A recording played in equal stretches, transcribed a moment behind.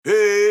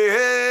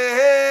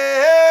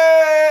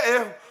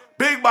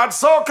bad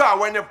soca.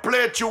 When you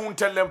play tune,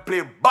 tell them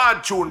play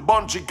bad tune.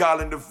 Bunchy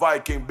calling the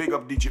Viking. Big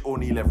up DJ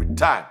O'Neal every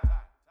time.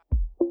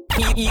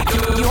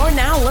 You're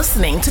now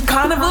listening to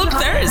Carnival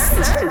Thirst.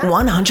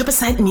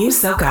 100% new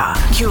soca.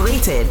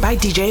 Curated by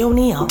DJ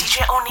O'Neal.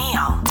 DJ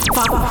O'Neal.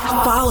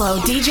 Follow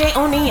DJ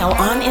O'Neal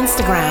on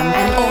Instagram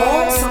and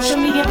all social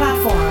media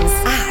platforms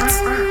at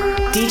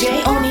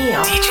DJ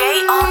O'Neal.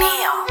 DJ O'Neal.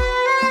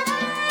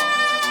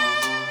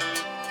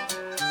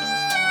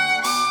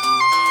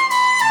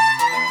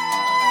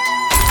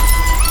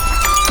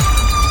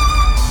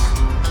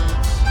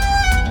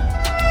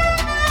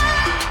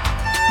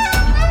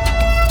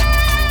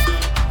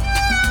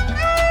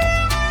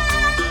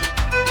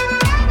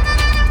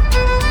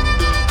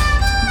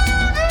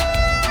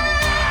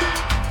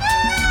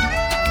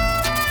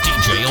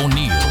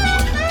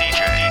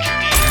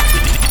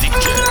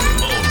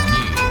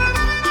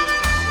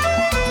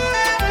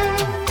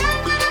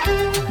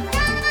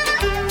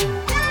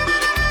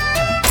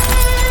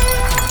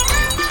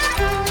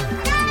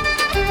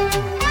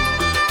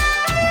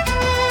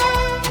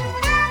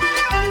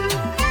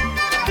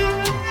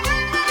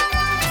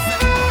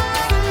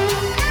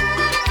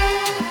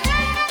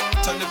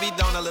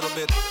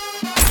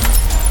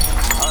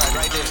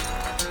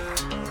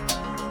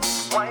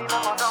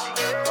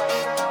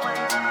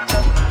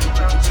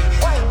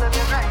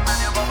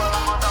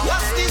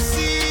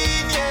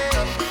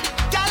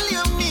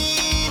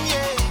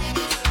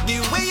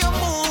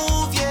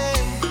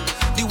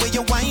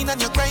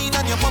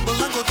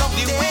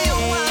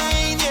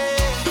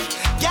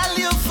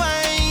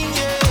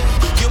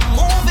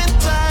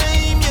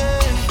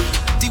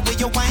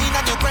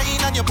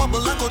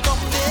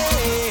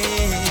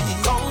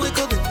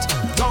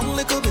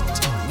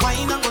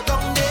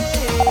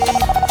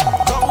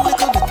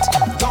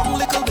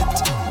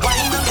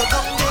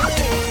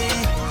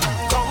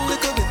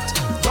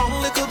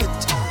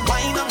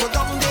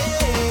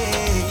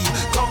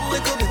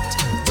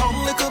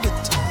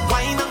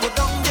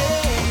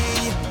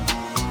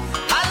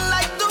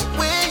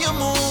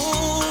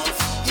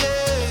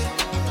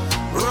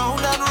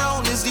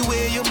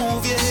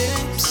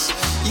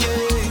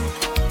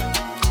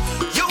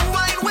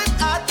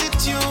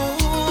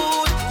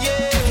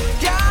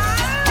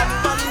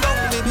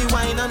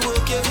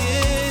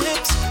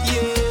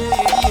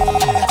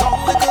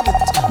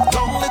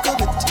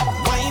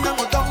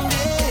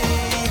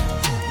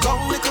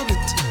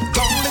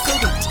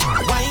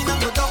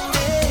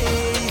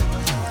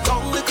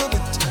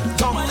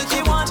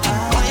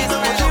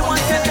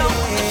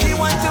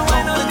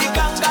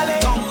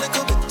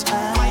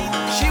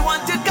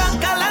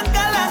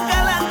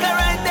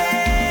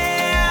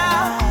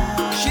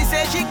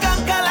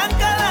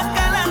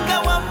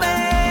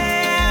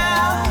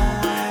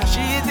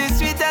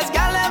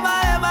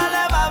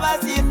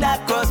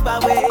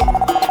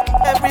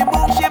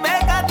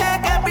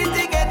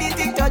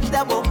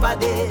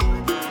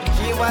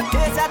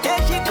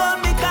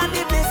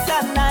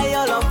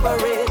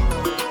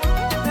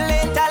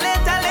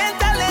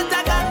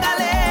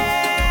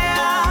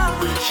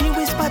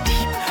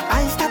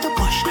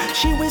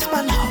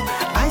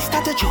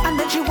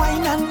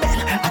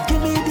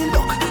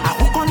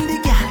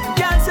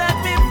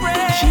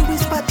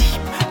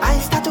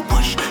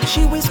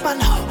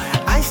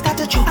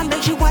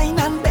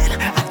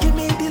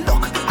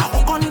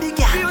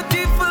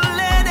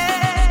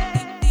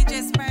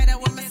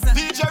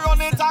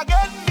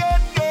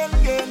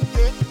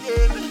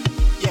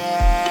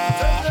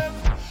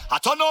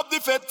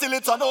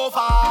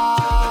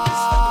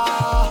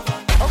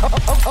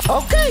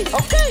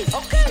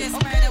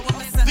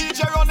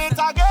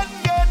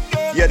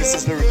 Yeah, this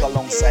is Lyric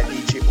alongside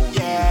DJ O'Neal.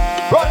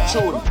 Yeah. Run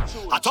tune.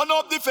 I turn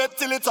up the fed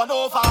till it's on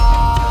over. I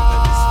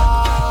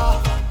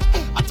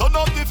turn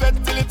up the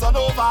fed till it's on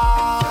over.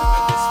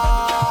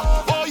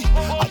 Boy,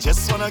 I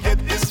just wanna get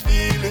this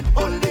feeling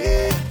all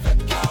day.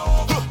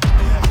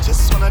 I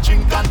just wanna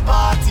drink and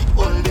party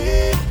all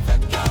day.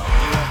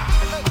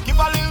 Give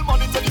a little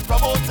money to the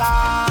promoter.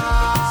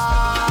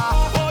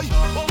 Boy,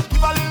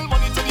 give a little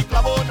money to the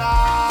club owner.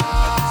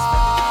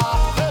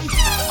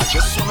 I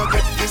just wanna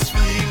get this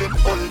feeling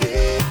all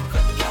day.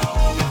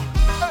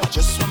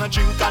 Just wanna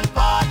drink and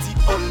party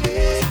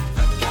only.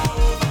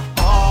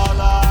 All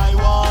I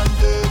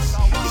want is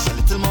a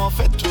little more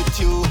fete with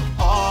you.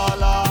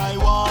 All I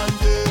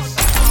want is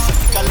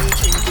a little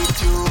drink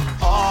with you.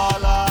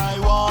 All I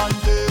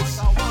want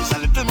is a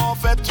little more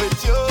fete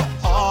with you.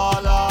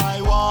 All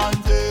I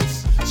want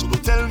is, so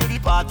don't tell me the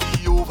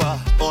party over.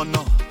 Oh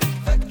no.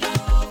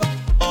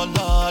 Oh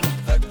Lord.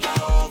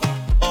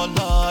 Oh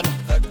Lord.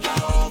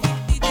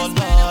 Oh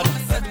Lord.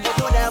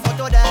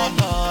 Oh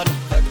Lord.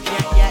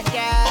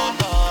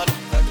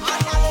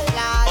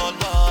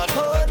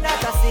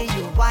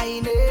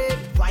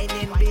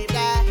 Grinding, baby.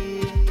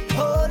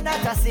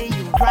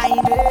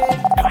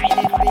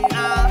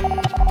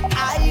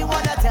 I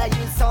wanna tell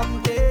you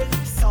something,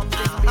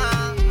 baby.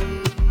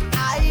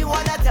 I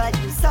wanna tell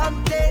you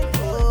something,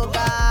 oh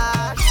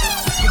gosh.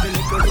 Give me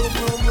a little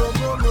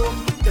boom,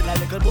 then a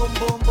little boom,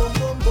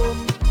 boom.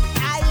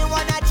 I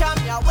wanna jump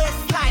your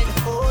waistline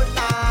all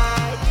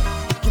night.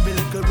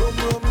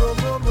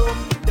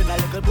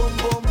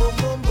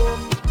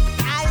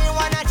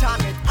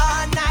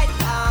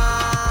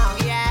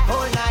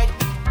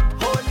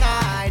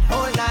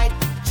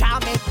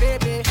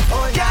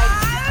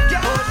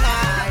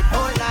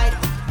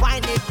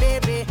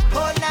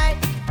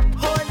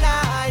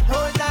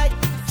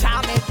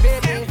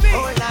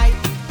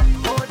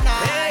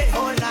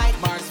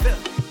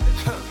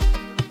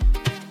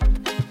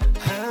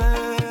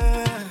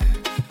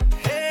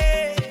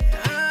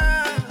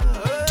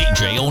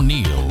 DJ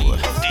O'Neal.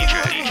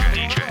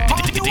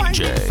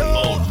 DJ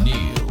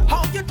O'Neal.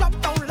 How you drop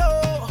down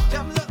low?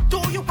 Do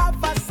you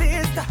have a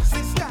sister?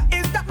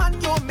 Is that man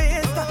your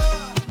mister?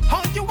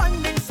 How you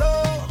winding so?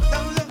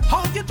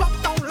 How you drop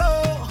down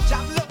low?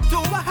 Do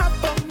I have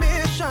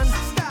permission?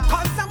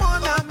 Cause I'm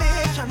on a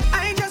mission.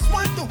 I just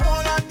want to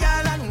hold on,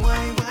 girl, and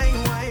wine.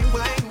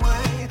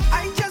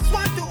 I just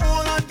want to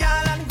hold on,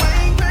 girl, and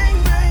wine.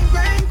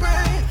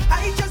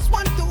 I just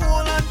want to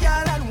hold on,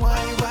 girl, and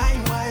wine.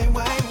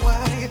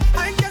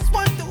 I just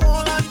want to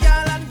hold on,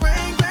 girl, and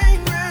wine.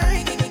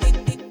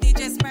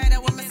 DJ Spider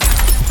with me.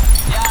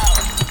 Yo,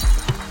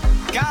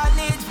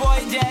 college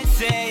boy just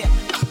say,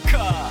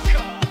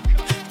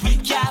 we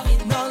carry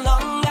it no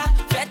longer.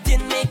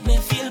 Fetting make me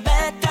feel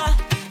better.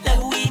 Let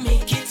we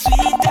make it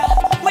sweeter.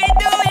 We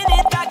doing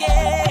it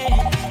again.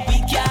 We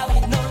carry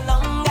it no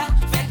longer.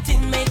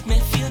 Fetting make me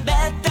feel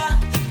better.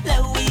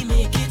 Let we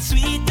make it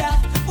sweeter.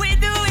 We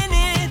doing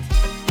it.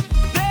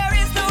 There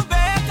is no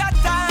better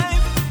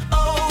time.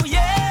 Oh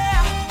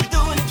yeah. We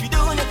doing it.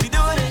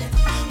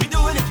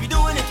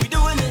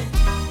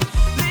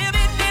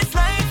 Living this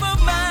life of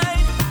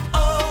mine.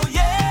 Oh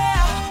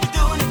yeah. We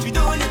doing it.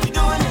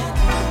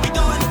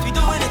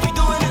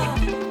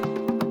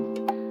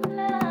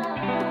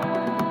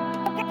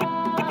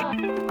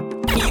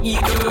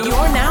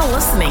 You're now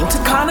listening to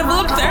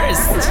Carnival of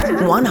Thirst.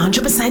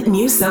 100%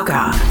 new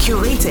soca.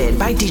 Curated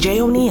by DJ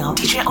O'Neal.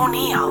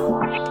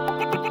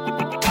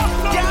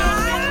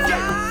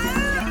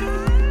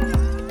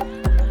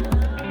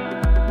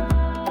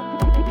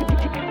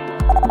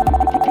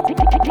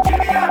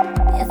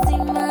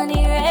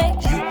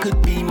 You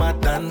could be my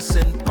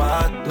dancing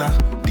partner,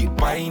 the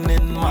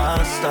whining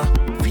master,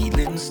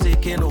 feelings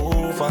taking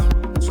over.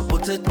 So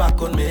put it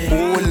back on me. Oh,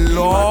 You could be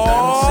Lord. my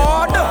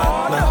dancing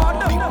partner,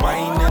 the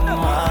whining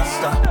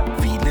master,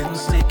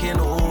 feelings taking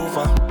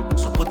over.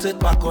 So put it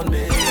back on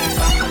me.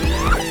 Back on me.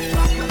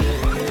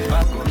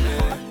 Back on me.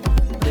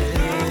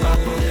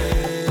 Back on me.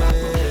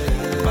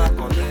 Back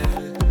on me.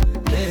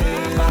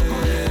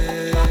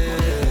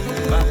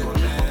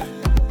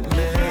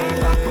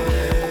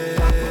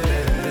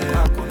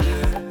 Back on me.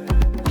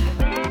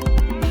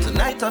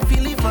 Tonight I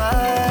feel the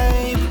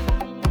vibe.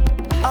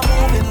 I'm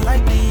moving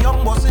like the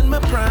young boss in my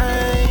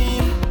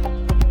prime.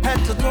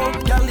 Head to toe,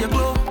 girl, you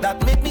glow,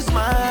 that make me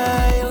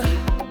smile.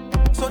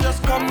 So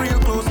just come real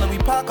close, now we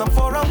park up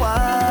for a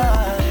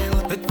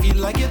while. It feel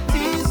like you're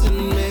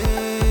teasing me.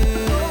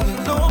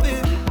 No,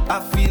 babe, I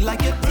feel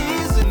like you're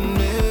teasing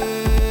me.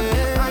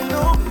 I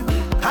know,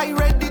 I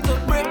ready to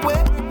break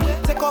way.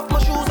 Take off my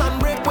shoes and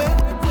break way.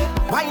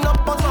 Wind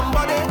up on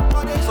somebody.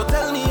 So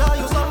tell me, are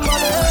you somebody?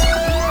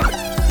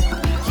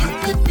 You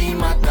could be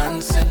my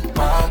dancing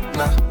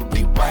partner,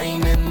 the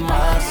whining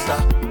master,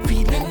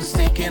 feelings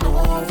taking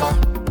over.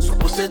 So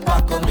push it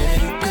back on me.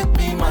 You could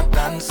be my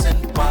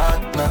dancing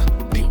partner,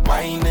 the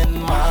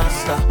whining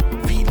master,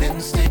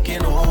 feelings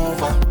taking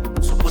over.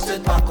 So push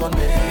it back on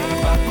me.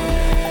 Back on me.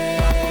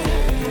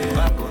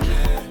 Back on me.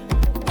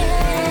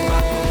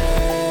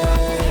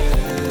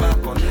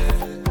 Back on me.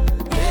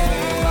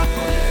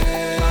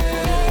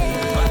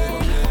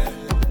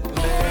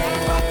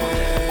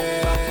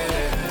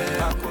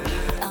 Back on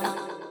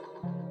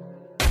me.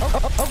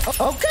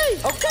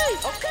 Okay.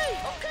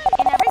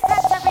 In every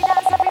set, every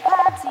dance, every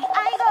party I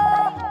go,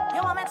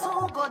 you want me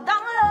to go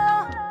down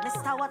low.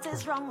 Mister, what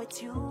is wrong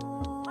with you?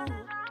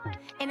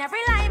 In every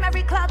line,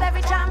 every club,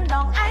 every jam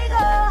down I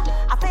go,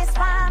 I face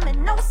palm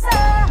and no sir,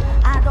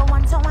 I don't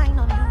want to whine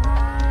on you.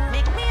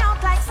 Make me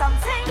out like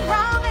something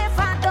wrong if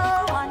I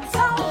don't want to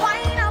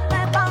whine up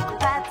my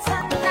bumper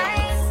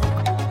tonight.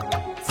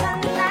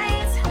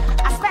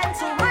 I spend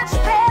too much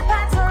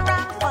paper to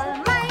ruffle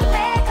my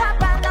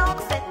makeup and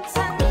outfit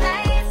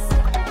tonight.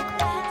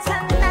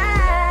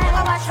 You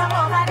go watch from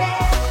over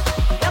there.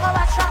 You go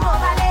watch from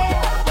over there.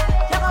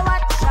 You go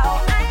watch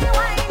how I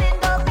whine and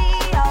go be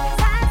out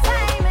of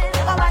timing.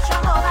 You go watch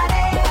from over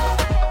there.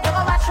 You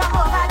go watch from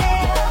over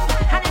there.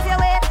 And if you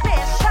wait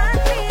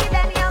patiently,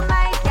 then you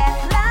might get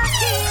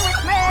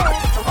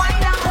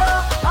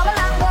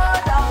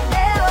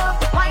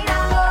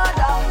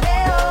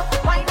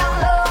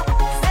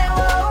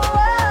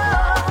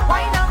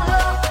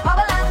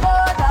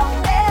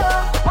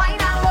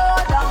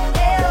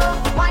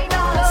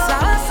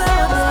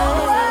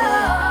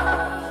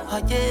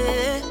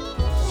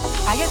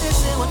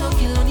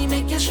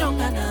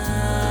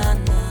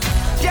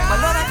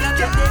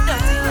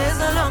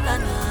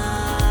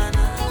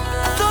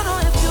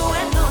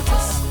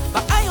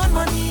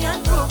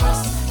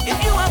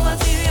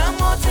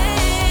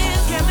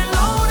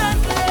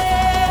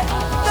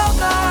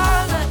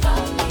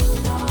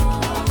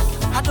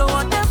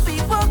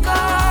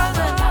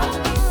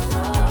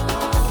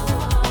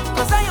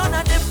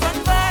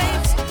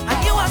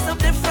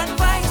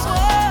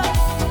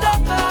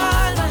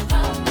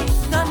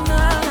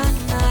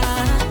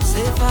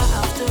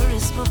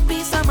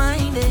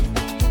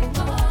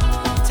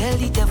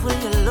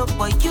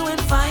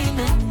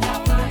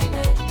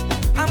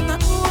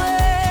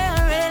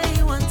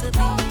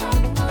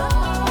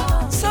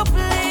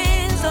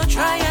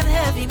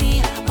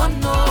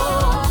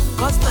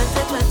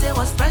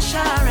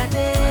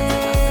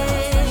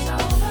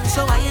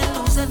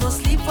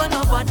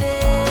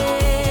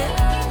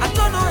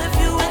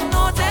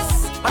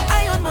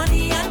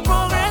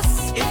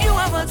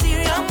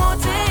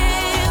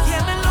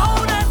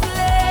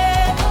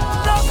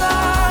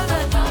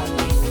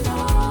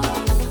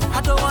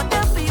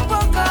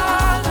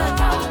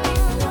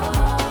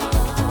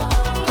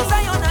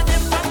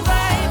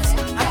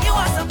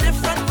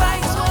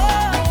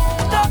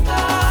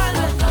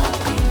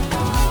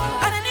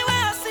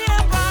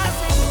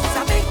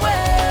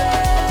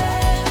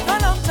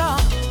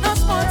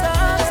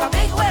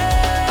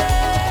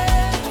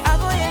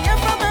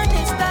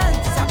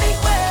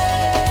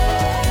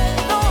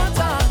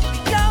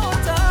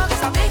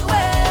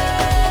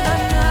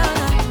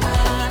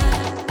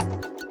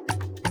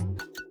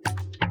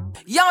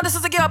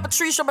Big up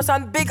Patricia,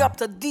 and big up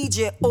to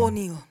DJ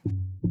O'Neal.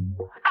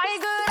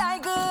 I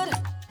good.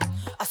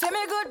 I say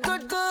me good.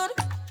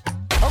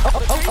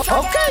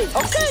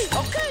 Okay.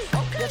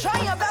 You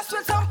try your best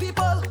with some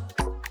people,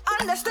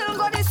 and they still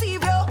gonna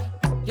deceive you.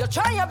 You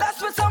try your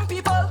best with some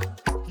people,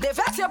 they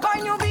vex you by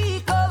new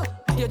vehicle.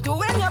 You're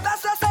doing your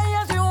best to say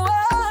as you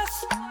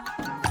was.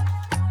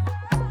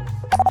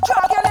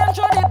 Dragging them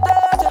through the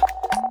dirt,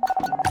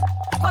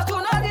 but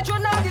you know the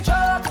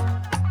truth.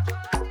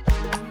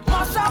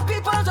 Most of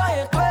people do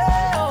it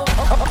well.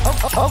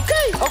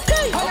 Okay.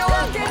 When you're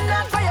working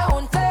that for your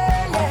own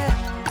thing, yeah.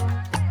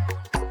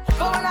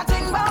 But when I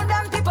think about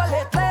them people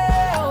lately,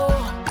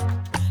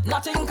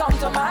 nothing come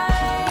to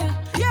mind.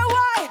 Yeah,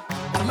 why?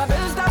 My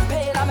bills done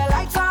paid and my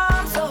lights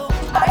on, so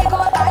I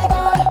good.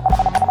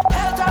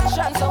 Health and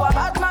strength, so a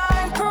bad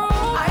mind crew.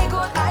 I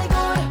good.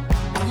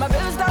 My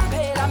bills done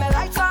paid and my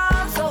lights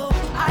on, so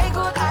I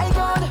good. I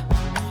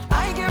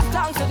give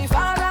thanks to the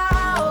Father.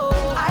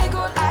 Oh, I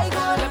good.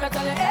 Let me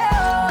tell you,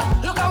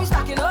 look how we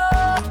stacking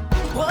up.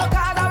 Work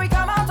hard and we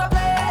come out to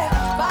play.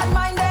 Bad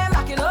mind them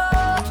backing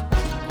up,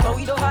 but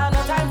we don't have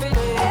no time for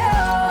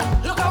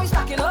this. Look how we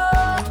stacking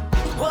up.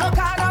 Work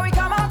hard and we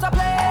come out to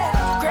play.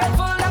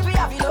 Grateful that we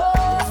have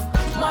enough.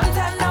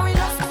 Mountain now we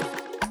just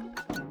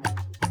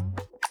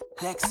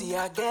Lexi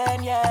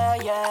again,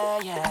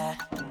 yeah.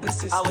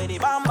 I wear the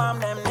bam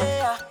them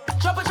there.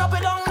 Chop it down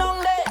there.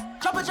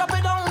 Chop it down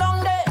there. Chop it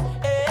down there.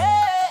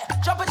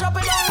 Chop it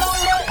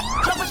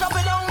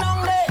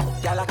down there.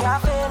 Girl, I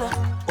can't feel it.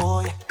 Oh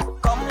yeah.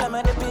 Come let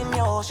me dip in the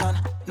ocean.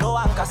 No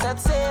anchor set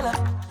sail.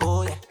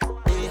 Oh yeah.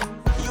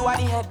 You are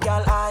the head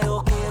girl, I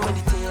okay with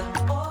the tail.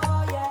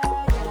 Oh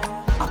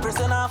yeah. A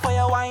prisoner for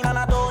your wine and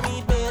I don't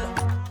need bail.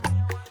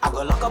 I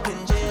go lock up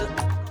in jail.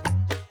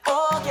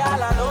 Oh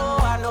girl, I know.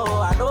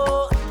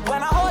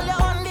 When I hold you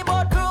on the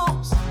boat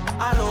cruise,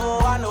 I know.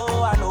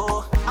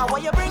 And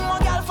when you bring more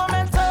girl for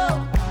me too,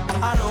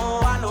 I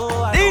know.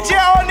 DJ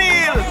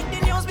O'Neal. Make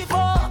the news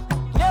before,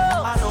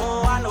 no. I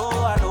know.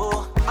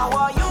 I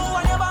want you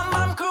and your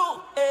bam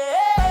crew.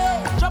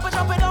 Drop it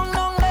down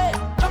there.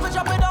 Drop it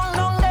down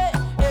there.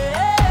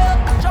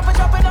 Drop it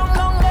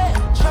down there.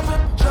 Drop it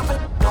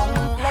down.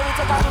 Let me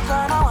take a look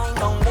and I wind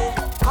down there.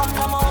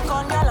 Come on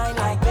your line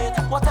like that.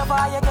 Whatever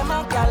you get,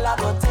 my girl, I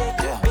go take.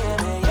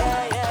 Baby,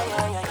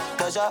 yeah.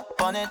 Pleasure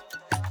on it.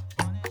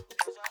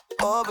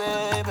 Oh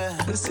baby,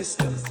 the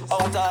system.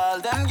 Out all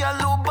them girl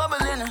who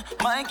bubbling,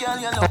 my girl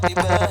you look the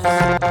best.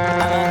 And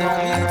I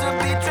don't mean to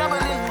be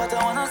troubling, but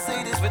I wanna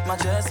say this with my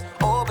chest.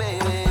 Oh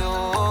baby,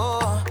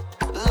 oh,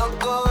 look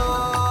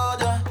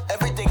good.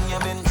 Everything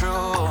you've been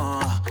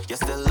through, you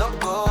still look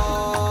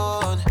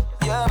good.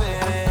 Yeah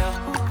baby.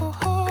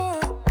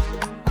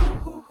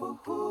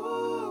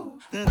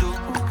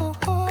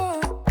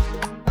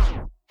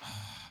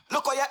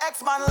 Look how your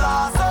ex-man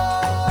lost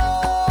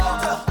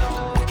out.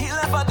 He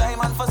left a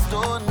diamond for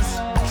stones.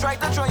 Tried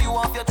to throw you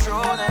off your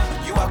throne.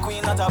 You are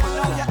queen, not a bull.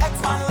 Now your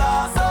ex-man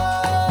lost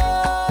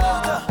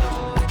out.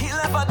 He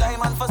left a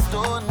diamond for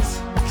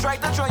stones.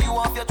 Tried to throw you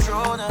off your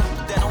throne.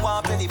 Then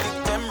want play the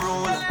victim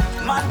role.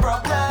 Man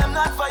problem,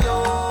 not for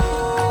you,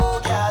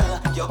 girl.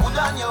 You're good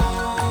on you.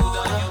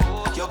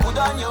 You're good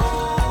on you.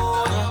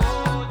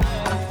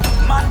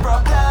 Man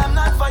problem,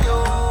 not for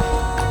you,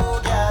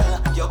 girl.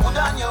 You're good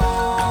on you.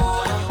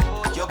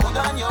 You're good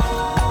on you.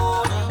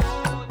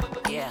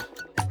 Yeah.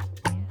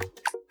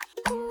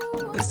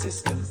 The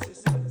system.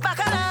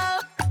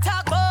 Bacchanal,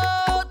 talk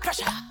about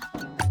pressure.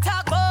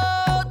 Talk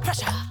about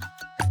pressure.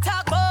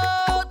 Talk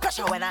about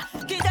pressure. When I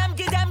give them.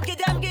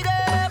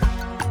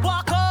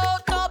 Walk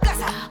out, no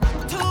blesser.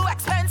 Too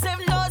expensive,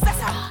 no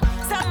zesser.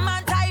 Some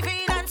man dive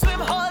in and swim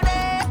whole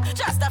day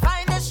just to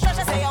find this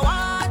treasure. Say you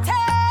want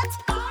it.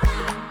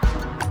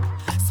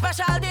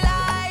 Special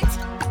delight.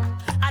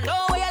 I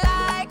know what you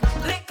like.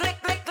 Lick.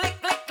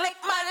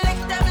 Man, lick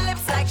them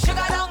lips like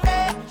sugar down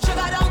there.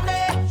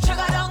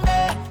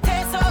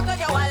 Taste so good,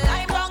 you want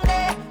lime down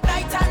there.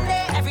 Night and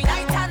day, every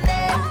night and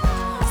day.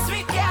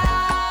 Sweet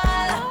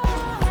girl,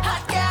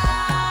 hot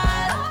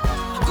girl,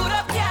 good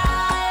up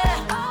girl.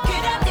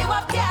 Give them the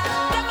wop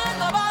girl. Them man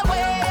go ball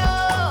way,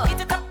 oh.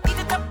 Eat it up,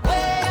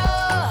 way,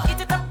 oh.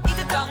 Eat it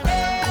down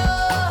there,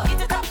 oh.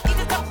 Eat it up.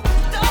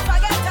 Don't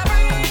forget to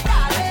breathe,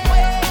 darling,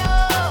 way,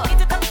 oh.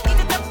 Eat it up,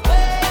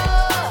 way,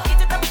 oh.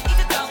 Eat it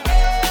down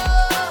there, oh.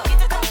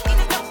 Eat it up.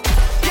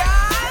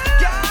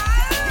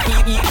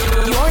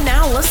 You're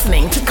now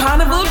listening to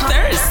Carnival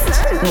Thirst.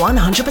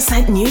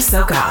 100% new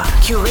soca.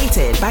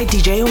 Curated by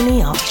DJ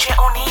O'Neal.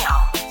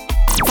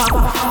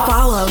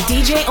 Follow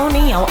DJ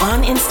O'Neal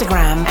on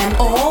Instagram and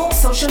all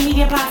social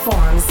media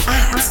platforms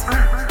at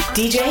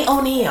DJ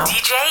O'Neal.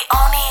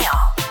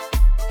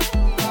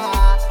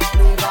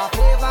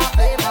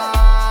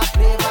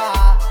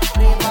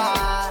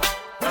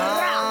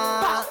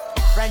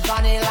 French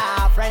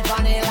vanilla, French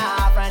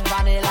vanilla, French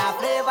vanilla,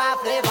 flavor,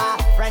 flavor.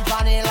 French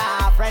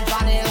vanilla, French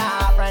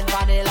vanilla, French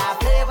vanilla,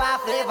 flavor,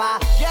 flavor.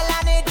 Girl,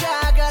 I need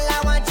your girl, I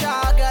want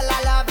your girl,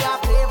 I love your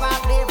flavor,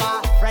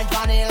 flavor. French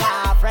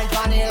vanilla, French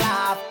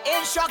vanilla.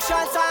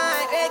 Instruction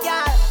time, hey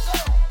girl,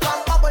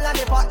 come bubble on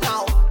the pot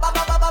now.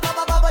 Bubble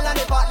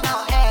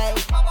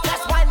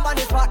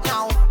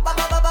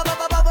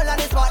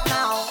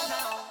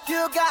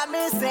You got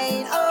me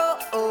saying, oh,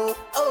 oh,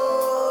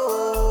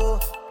 oh.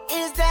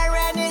 Is there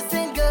any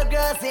single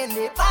girls in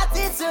the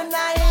party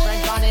tonight?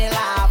 French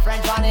vanilla,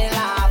 French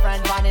vanilla,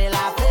 French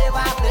vanilla,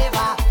 flavor,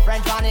 flavor.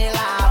 French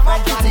vanilla,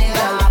 French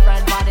vanilla,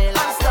 French vanilla.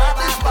 I'm start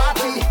this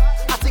party.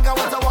 I think I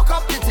want to walk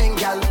up the thing,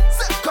 girl.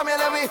 Come here,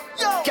 let me.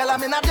 Girl,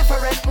 I'm in a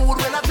different mood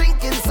when I'm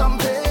drinking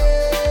something.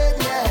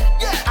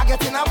 Yeah. I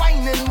get in a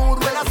whining mood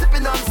when I'm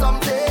sipping on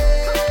something.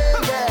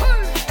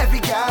 Yeah. Every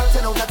girl,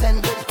 10 out of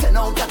 10, 10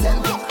 out of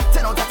 10,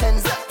 10 out of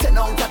 10, 10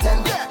 out of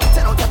 10,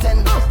 10 out of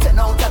 10, 10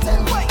 out of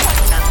 10.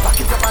 Back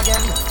it up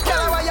again.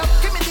 Girl, why you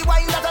give me the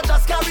wine that I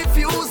just can't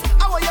refuse?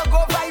 I want you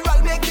go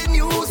viral, make the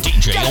news.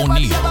 DJ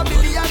O'Neal.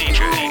 DJ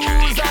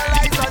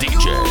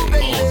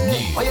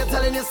O'Neal. What you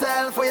telling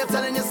yourself? What you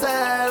telling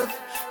yourself?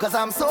 Cause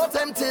I'm so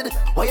tempted.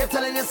 What you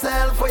telling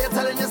yourself? What you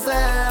telling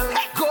yourself?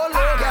 Go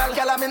low, girl.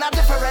 Girl, I'm in a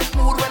different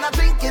mood when I'm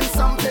drinking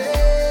something.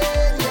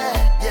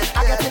 Yeah.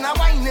 I get in a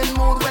whining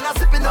mood when I'm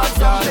sipping on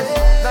something.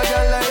 The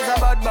girl is a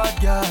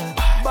bad girl.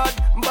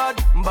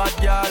 Bad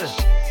girl.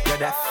 You're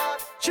deaf.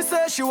 She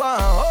says she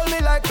want hold me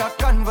like a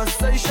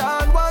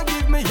conversation. Want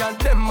give me a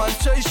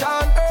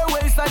demonstration. Her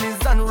waistline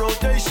is on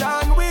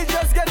rotation. We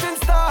just getting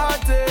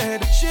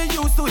started. She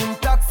used to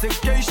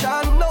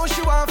intoxication. Now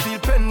she want feel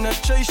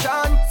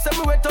penetration. Send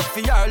me wait up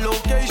for your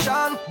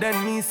location.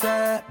 Then me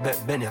say,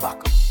 bend your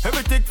back.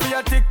 Every tick for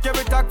your tick,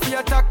 every tack for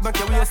your tack. Make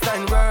your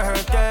waistline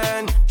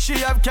working. She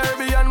have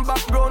Caribbean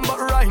background, but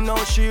right now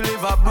she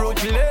live a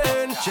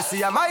Brooklyn. She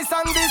see my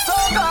song this so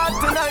hard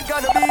tonight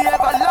gonna be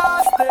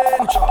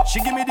everlasting. She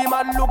give me the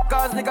mad look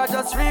cause nigga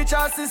just reach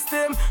her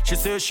system. She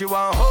say she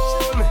want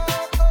hold me,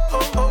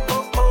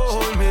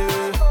 hold me.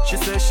 She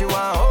say she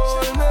want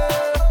hold me,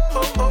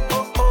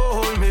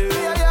 hold me.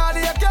 Yeah,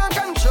 you can't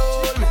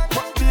control me,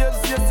 but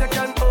babes, yes you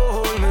can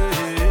hold me,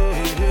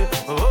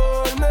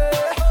 hold me.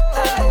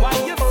 Why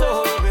you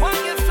so?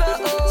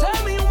 Tell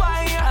me why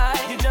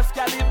you just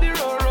can't leave the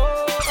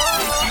road.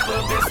 These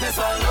people business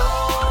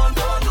alone,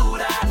 don't do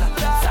that.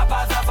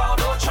 Sapas of how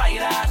don't try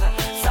that.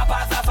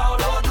 Sapas of how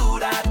don't do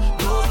that.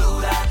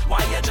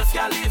 Why you just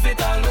can't leave it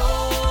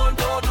alone?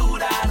 Don't do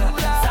that.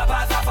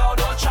 Sapas of how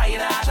don't try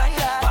that.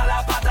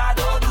 Palapata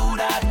don't do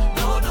that.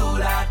 Don't do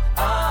that.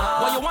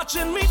 What you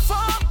watching me for?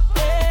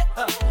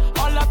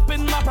 All up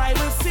in my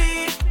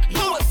privacy.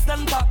 You was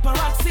done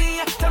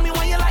paparazzi. Tell me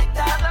why you like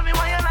that.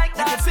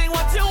 You can say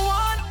what you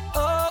want.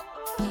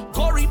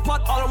 Go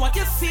report all what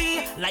you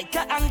see. Like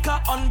an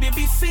anchor on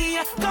BBC.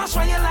 Gosh,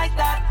 why you like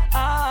that?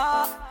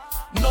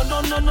 No,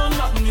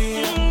 not me.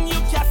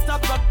 You can't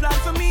stop but plan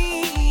for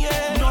me.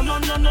 Yeah. No,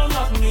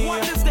 not me.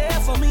 What is there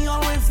for me,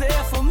 always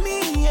there for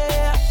me.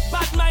 Yeah.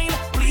 Bad mind,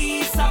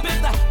 please stop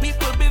it.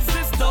 People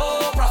business,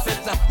 no profit.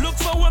 Look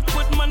for work,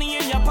 put money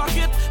in your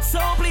pocket. So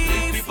please,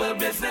 leave people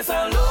business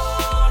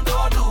alone.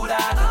 Don't do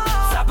that.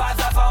 Sapas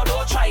of how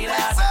don't try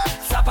that.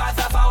 Sapas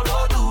of how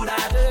don't do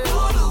that.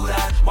 Don't do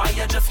that. Why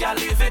you just can't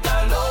leave it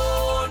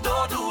alone?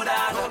 Don't do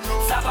that.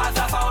 Sapas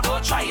of how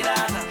don't try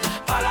that.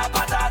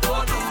 Palapata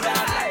don't do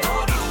that.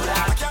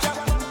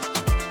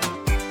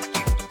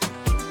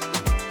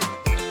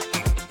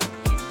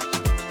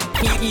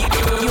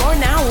 You're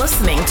now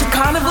listening to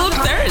Carnival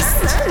Thirst.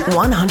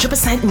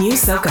 100% new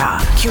soca.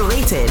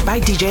 Curated by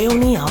DJ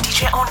O'Neal.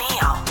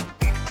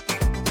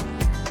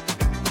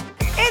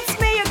 It's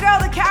me, your girl,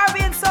 the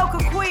Caribbean soca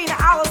queen,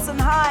 Alison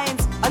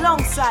Hines,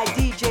 alongside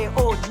DJ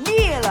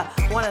O'Neal,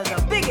 one of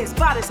the biggest,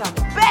 baddest, and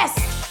best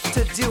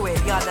to do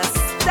it. You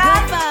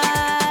understand?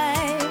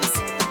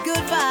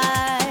 Good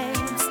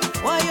vibes.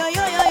 Whoa, yo,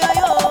 yo, yo, yo,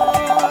 yo.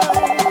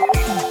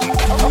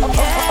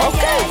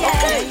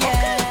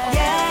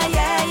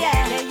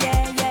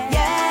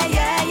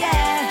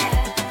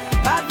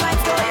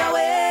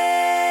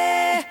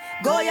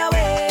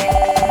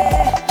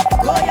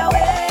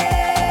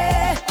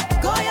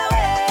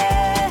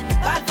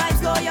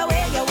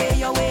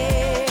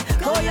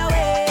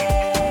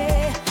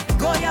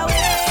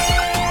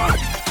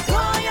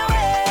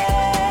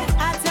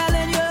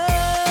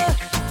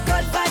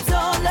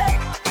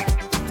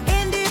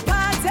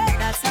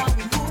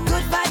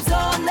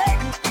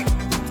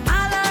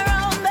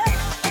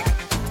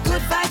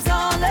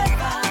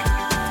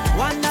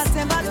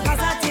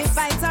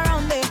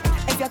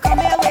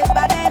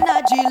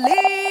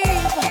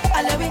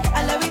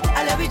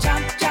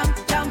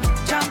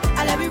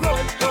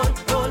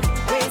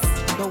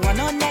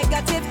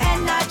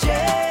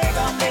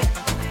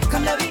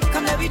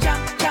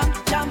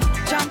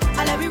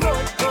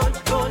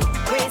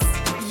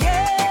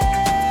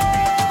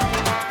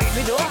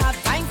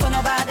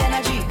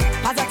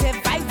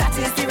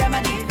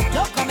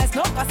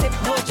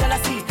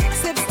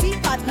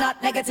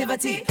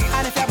 Negativity,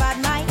 and if you're bad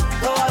mind,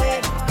 go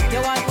away.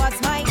 You want what's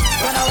mine,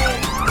 run away.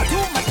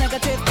 Too much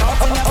negative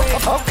thoughts in your way.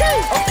 Okay.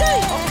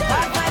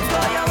 Bad vibes, go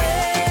your way.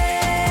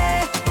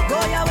 Go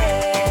your way.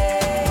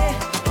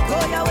 Go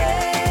your way.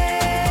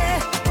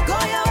 Go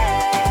your way.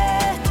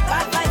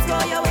 Bad vibes, go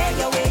your way,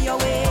 your way, your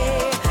way.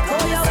 Go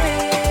your way.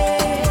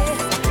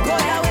 Go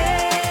your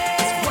way.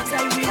 It's what I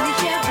really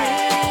care.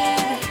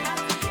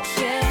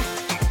 Yeah.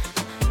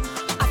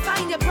 I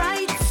find it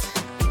bright.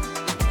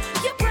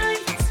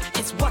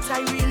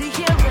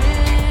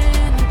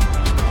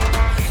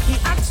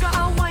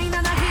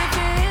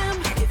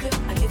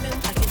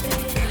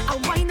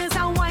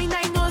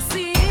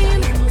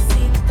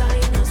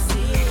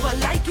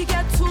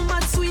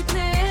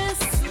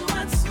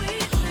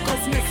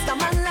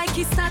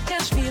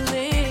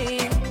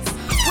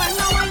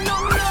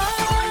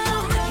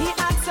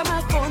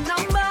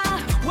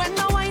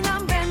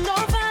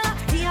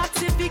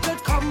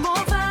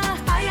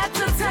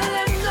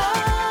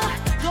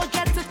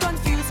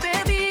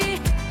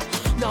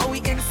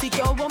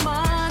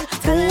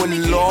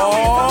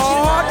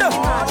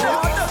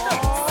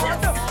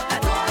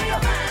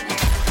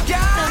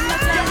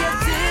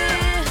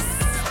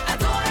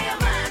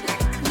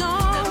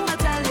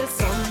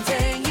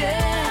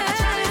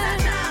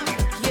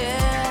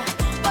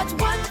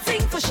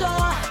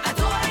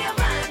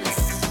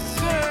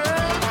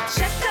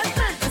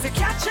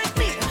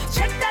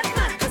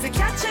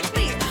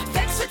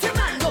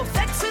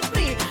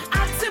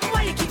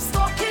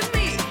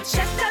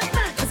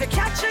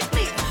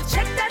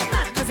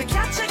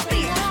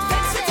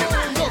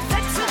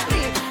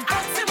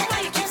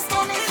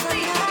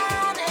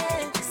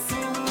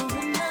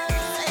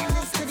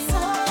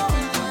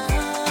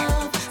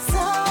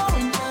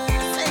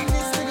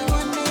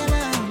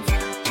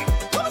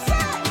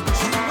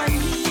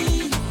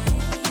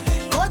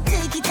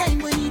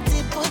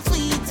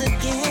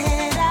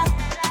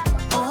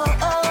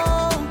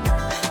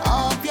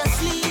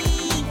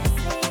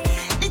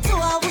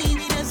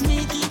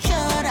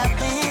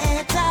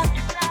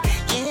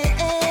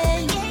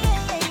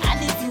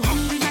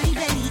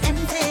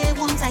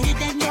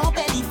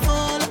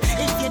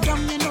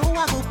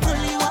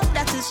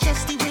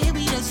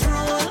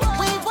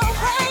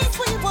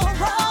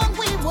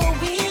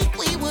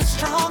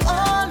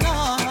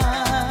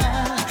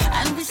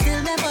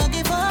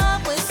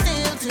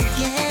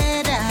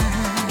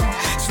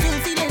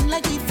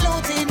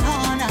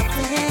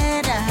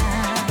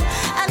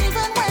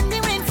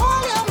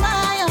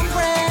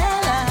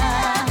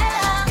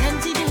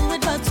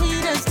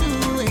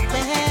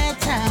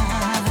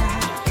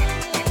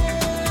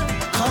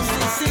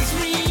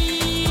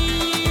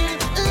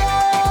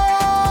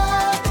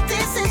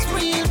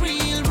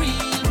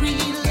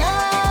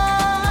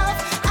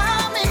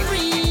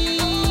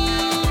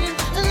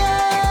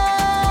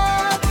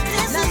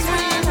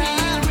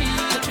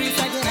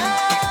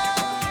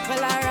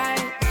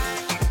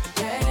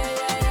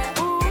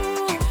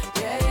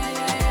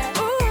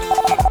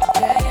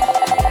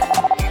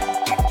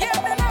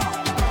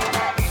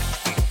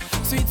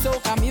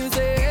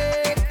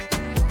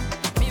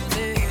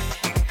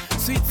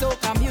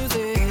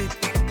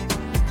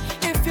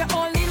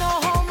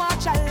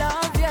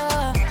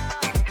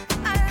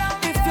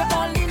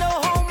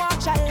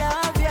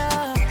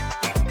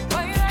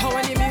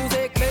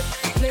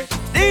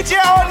 DJ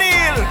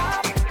O'Neal.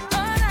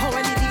 How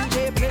when the DJ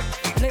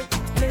play,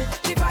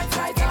 the vibes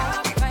right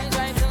up.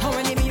 How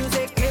when the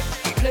music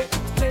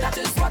play, that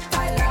is what I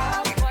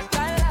love.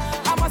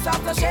 I must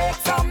have to shake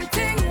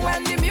something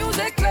when the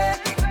music play.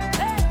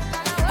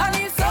 I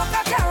need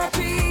soca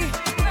therapy.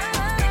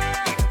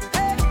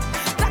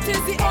 That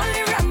is the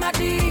only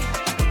remedy.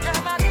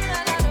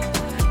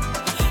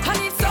 I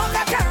need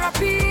soca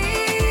therapy.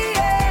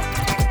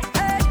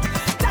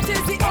 That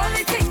is the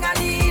only thing I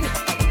need.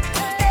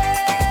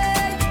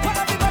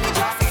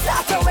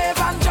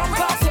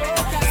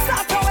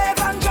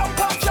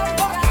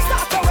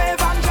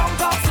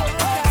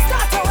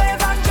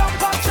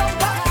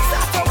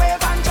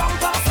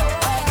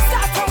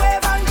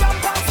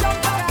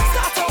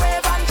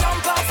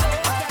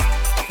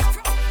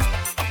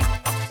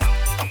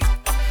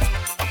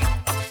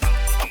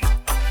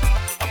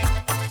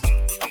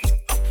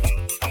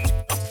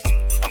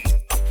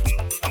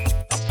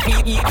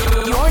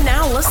 You're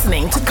now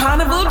listening to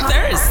Carnival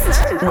Thirst.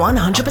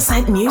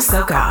 100% new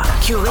soca.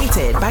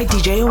 Curated by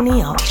DJ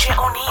O'Neal.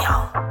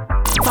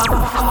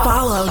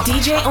 Follow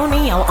DJ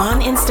O'Neal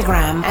on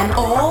Instagram and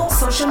all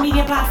social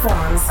media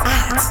platforms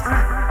at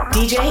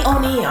DJ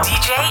O'Neal.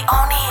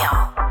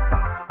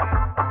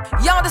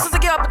 Yo, this is the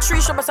girl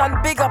Patricia, but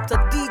I'm big up to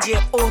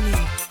DJ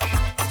O'Neal.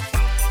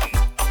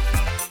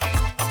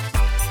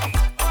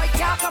 Oh, you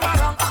can't come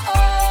around,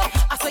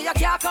 I say you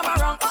can't come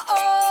around,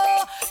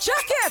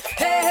 check it,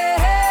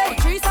 hey,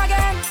 Patrice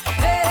again,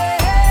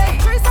 hey,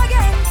 Patrice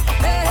again,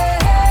 hey,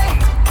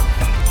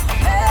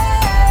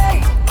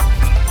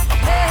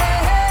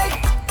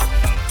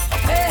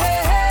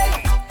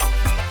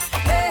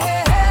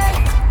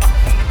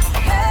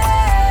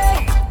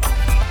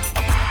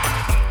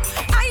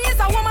 I is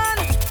a woman,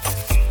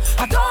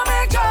 I don't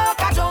make joke,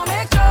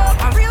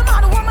 a real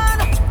mad woman,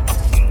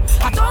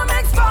 I don't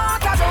make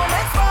sport,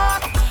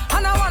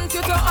 and I want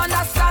you to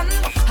understand,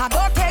 I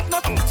don't take no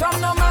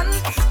from no man.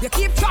 You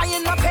keep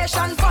trying no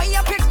patience, but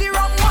you pick the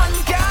wrong one.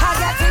 I get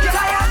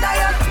tired of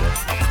you,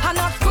 I'm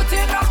not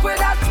putting up with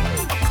that.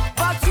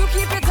 But you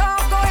keep it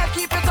up, go ahead,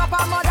 keep it up.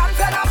 I'm more than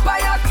fed up by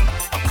it.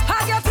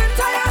 I get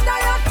tired of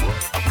you,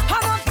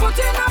 I'm not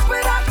putting up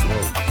with that.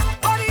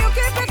 But you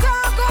keep it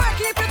up, go ahead,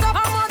 keep it up.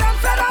 I'm more than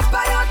fed up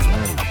by it.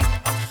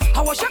 I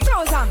wash your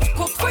clothes and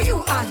cook for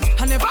you and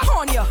I never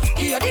horn you.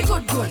 Hear the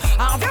good.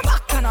 I have your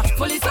back and I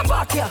fully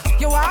support you.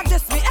 You want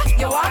this me,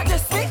 you want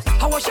this me.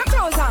 I wash your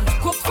clothes and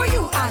cook for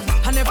you and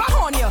I never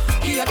horn you.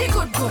 Hear the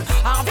good.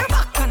 I have your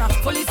back and I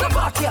fully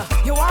support you.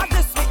 You want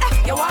this me,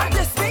 you want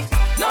this me.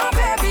 No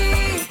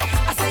baby,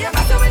 I say you're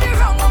messing with the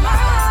wrong woman.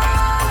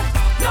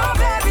 No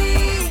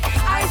baby,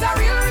 I's a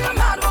real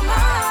mad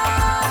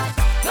woman.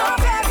 No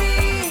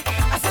baby,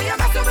 I say you're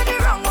messing with the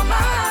wrong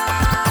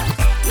woman.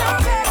 No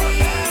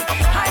baby,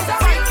 I's a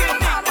real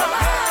mad woman.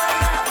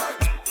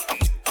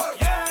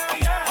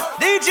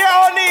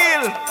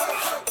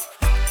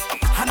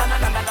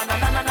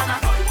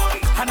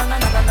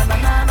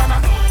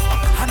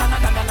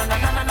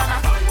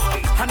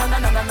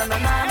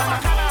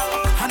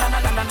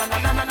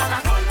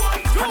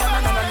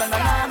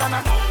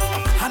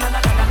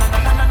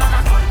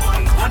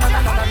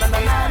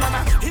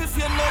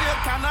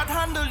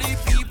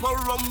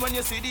 when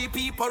you see the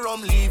people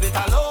leave it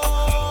alone.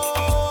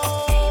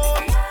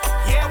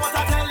 Yeah, what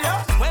I tell you?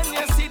 When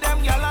you see them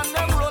gyal and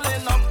them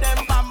rolling up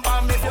them bam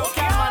bam, if you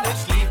can't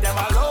manage, leave them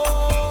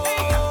alone.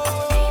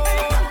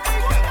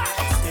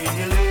 Stay in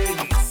your lane,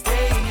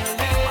 stay in your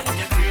lane. Back in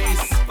your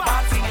crease,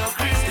 back in your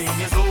crease. Stay in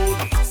your zone,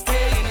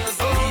 stay in your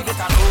zone. Leave it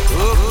alone.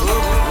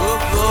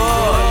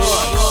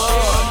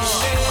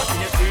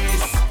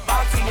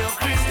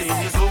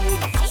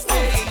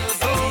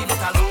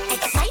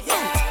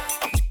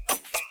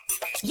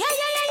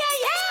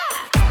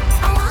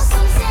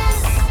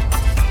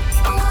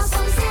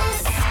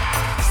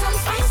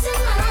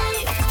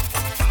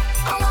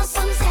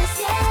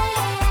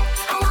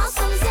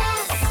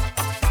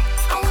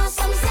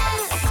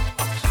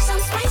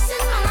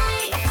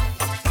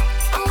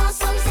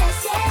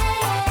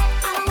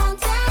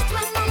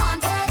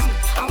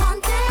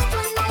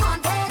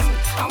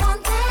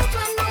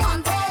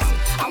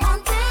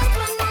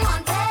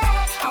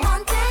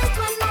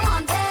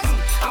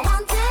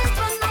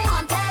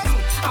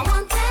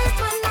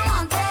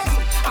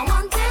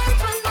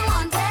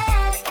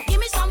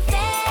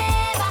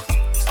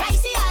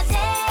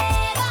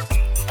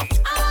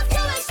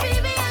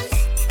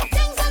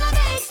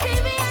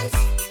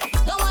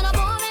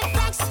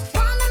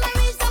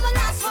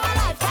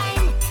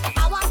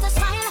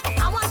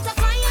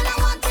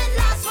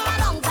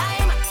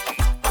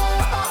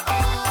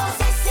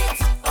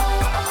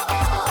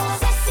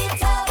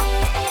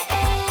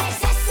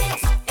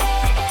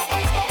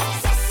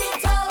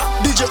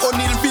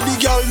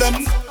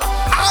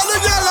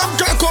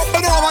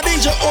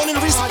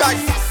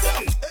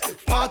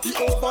 Party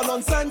over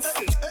nonsense,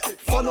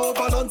 fun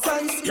over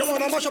nonsense. You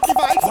wanna mash up the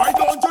vibes? Why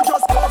don't you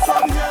just go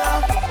from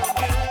here?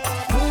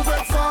 Move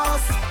it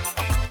fast,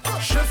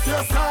 shift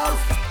yourself.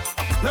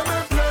 Let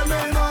me play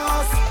me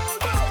nice.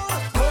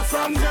 Go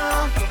from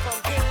here,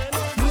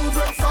 move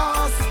it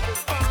fast,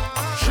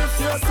 shift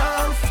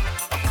yourself.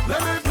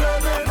 Let me play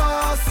me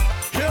nice.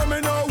 Hear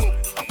me now.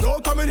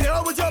 Don't come in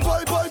here with your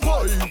boy.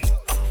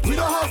 We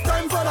don't have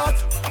time for that.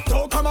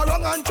 Don't come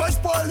around and try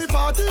spoil the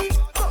party.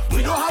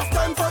 We don't have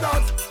time for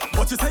that.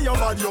 But you say you're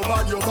bad. You're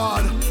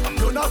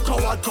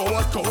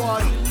not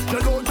coward. You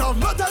don't have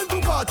no time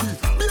to party.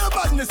 Be a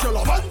badness you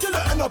love until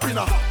you end up in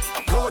a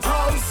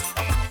courthouse,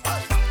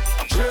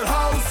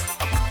 jailhouse,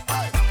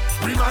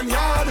 remand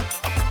yard,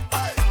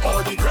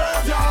 or the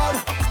graveyard.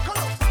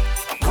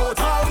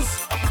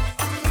 Courthouse,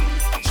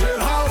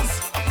 jailhouse,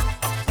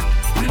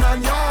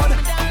 remand yard,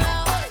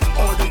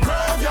 or the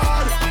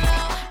graveyard.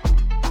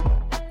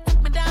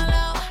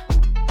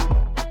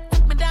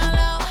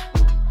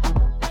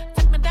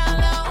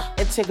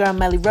 It's your girl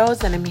Melly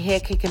Rose, and I'm here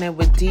kicking it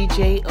with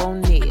DJ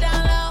O'Neal.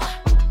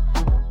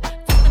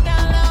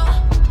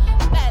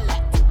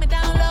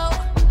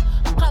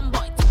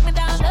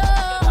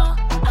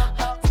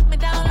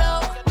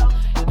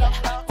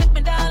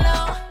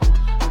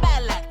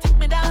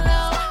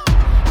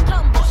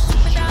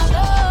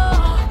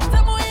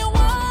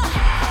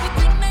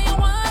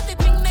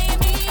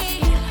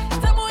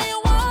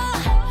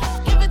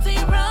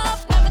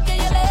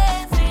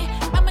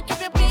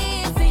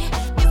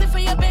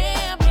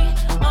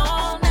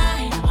 All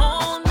night,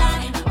 all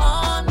night,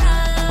 all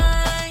night.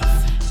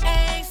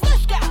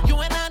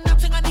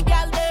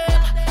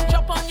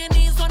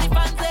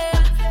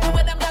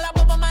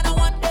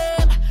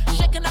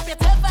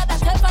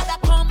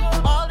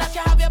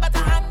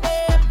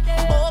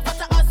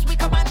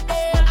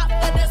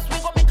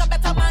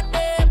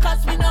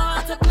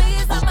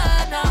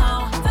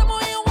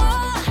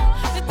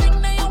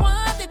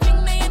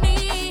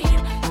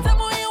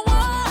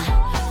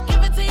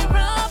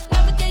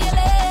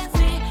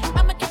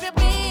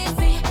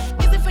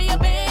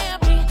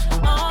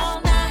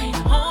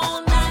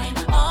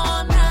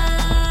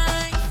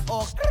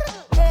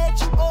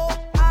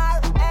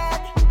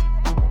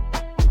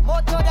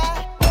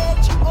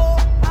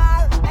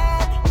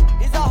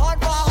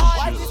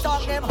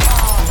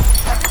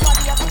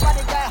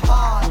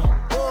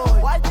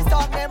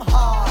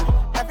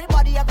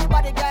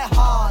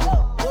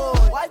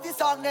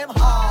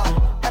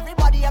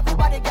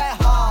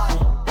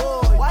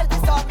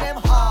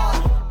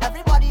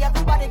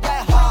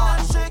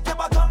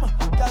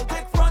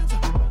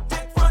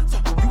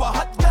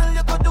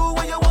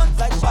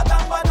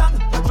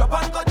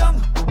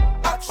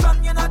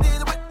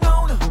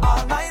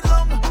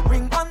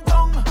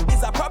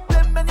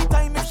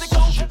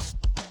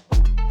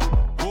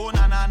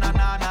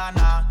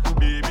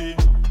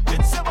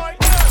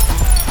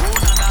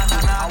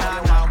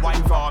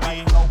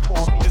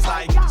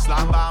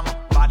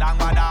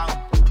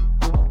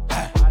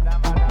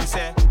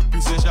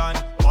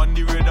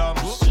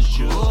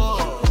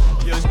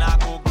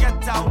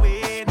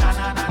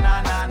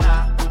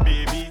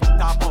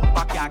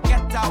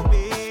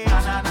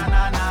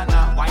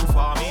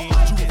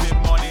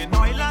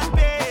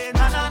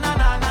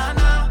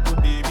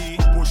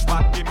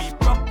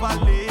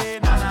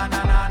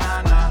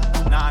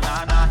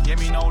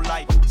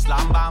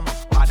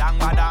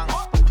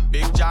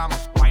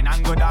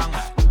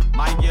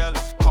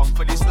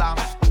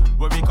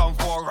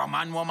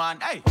 man, woman.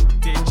 Hey,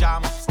 take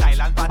jam,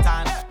 style and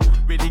pattern.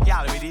 With the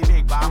gal, with the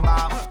big bam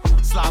bam.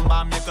 Slam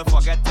bam, you can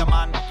forget your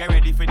man. Get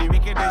ready for the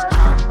wickedest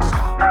jam.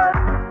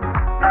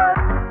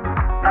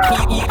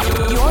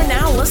 You're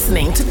now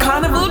listening to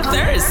Carnival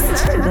Thirst.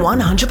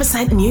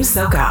 100% new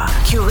soca.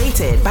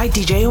 Curated by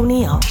DJ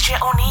O'Neil. DJ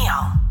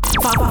O'Neil.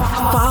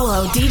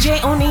 Follow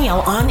DJ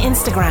O'Neil on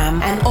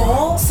Instagram and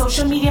all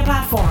social media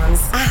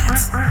platforms at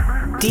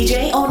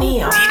DJ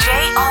O'Neil.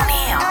 DJ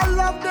O'Neil. I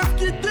love the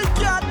kitty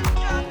cat.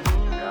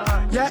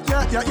 Yeah.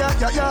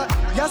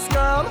 Yes,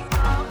 girl.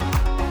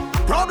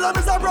 Problem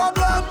is a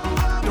problem.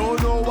 Don't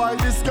know why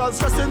this girl's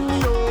stressing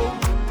me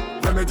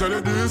out. Let me tell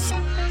you this.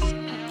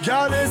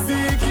 Girl is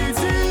the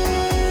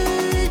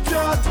kitty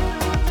cat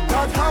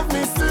that have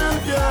me still,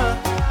 yeah.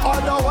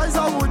 Otherwise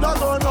I would have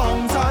gone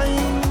long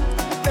time.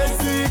 It's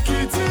the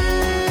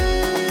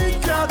kitty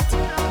cat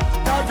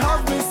that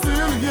have me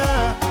still,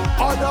 yeah.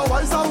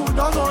 Otherwise I would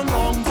have gone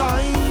long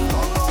time.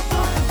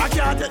 I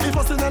can't take the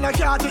fussing and I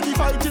can't take the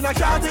fighting. I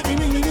can't take the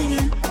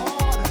ningy.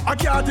 I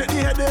can't take the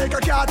headache, I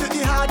can't take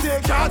the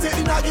heartache, can't take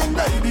the nagging,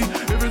 baby.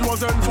 If it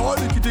wasn't for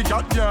the kitty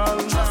cat girl,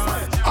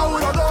 I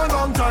would have gone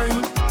long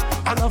time.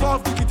 And I've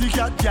off the kitty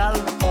cat gal,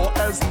 or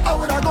else I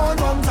would have gone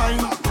long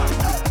time.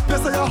 They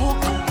say I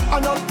hook,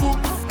 and not hook.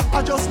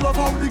 I just love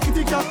how the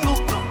kitty cat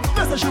look.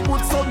 They say she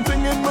put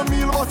something in my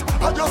meal, but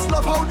I just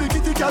love how the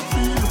kitty cat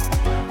feel.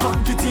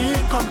 Come kitty,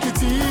 come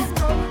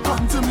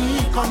to me,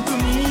 come to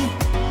me.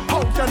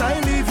 How can I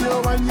leave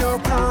you when you're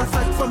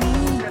perfect for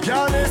me?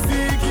 Girl, it's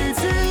the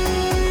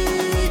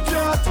kitty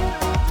cat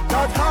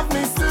that have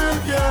me still,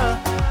 yeah.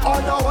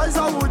 Otherwise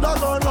I would have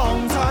gone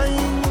long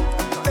time.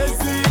 It's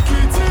the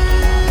kitty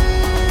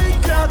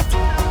cat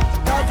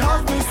that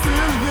have me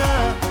still,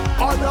 yeah.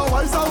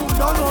 Otherwise I would have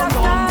gone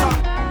long time.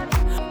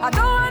 I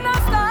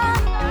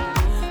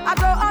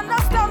don't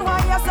understand why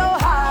you're so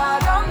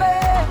hard on me.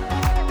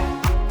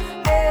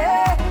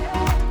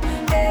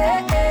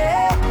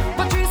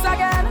 Patrice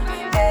again.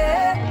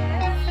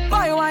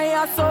 Boy, why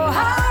you're so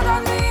hard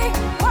on me?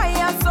 Why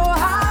you're so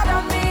hard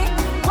on me?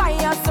 Why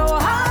you're so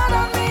hard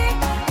on me?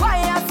 Why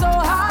you're so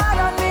hard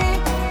on me?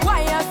 Why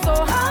you're so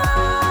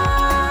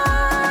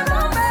hard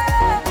on me?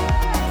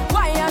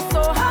 Why you're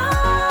so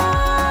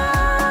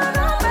hard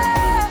on me?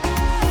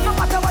 No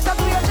matter what I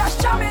do, you're just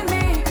jamming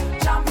me.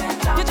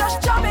 You're just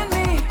jamming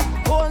me.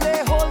 Whole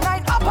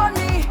night up on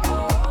me.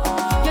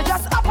 You're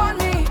just up on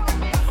me.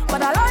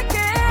 But I like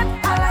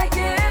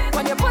it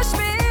when you push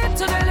me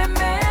to the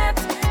limit.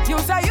 You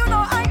say you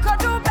know I could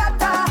do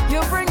better.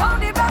 You bring out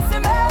the best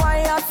in me. Why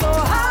you're so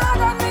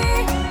hard on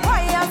me?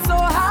 Why you're so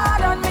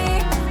hard on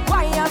me?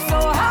 Why you're so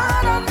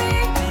hard on me?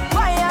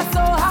 Why you're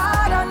so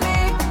hard on me?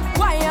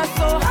 Why you're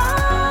so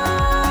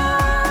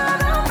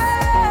hard on me?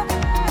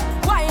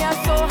 Why you're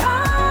so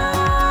hard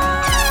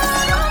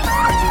on me?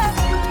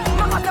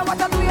 No matter what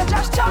I do, you're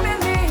just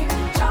jamming me.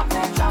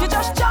 You're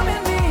just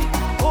jamming me.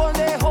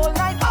 Whole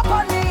night up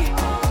on me.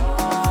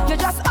 You're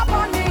just up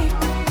on me.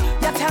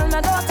 You tell me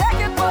don't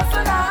take it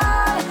personal.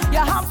 You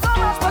have so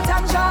much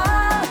potential.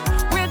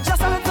 With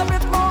just a little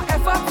bit more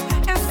effort,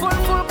 it's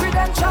full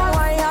credential.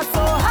 Why you're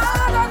so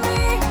hard on me?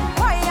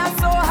 Why you're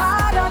so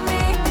hard on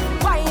me?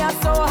 Why you're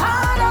so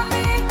hard on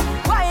me?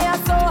 Why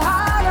you're so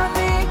hard on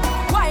me?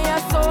 Why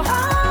you're so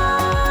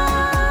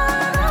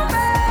hard on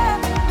me?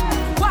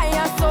 Why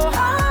you're so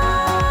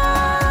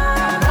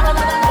hard on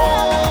me?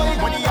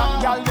 When the young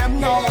gal them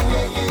know,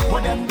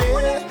 when them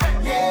there,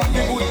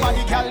 the good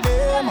body gal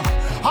them.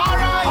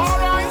 Alright,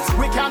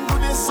 we can do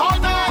this all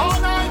night.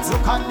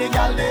 Look on the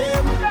gal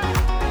them,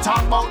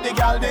 talk about the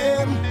gal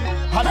them,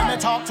 and then me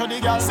talk to the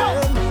gal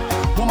them.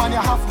 Woman, you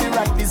have the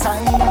right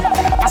design.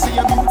 I see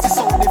your beauty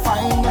so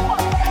defined,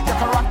 your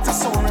character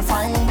so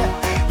refined.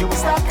 You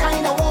is that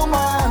kind of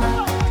woman.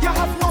 You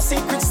have no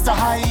secrets to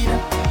hide.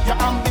 Your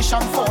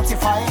ambition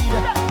fortified.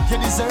 You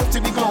deserve to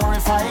be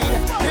glorified.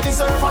 You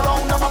deserve a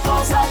round of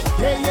applause like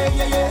yeah.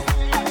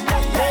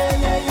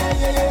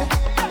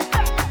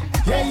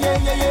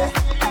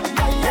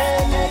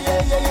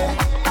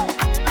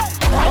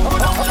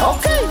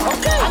 Okay.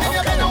 And then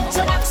you bend out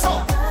your back so.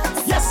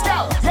 Yes,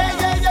 girl. Yeah.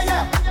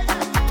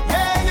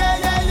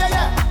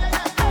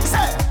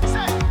 Say,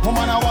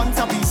 woman, I want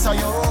a piece of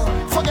you.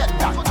 Forget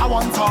that, I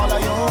want all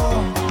of you.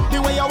 The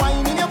way you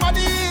whine in your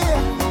body,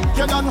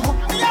 you done hook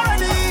me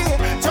already.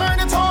 Turn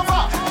it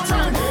over,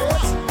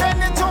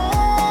 bend it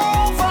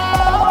over.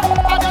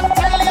 I done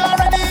tell you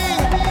already.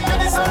 You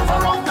deserve a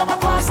round of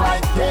applause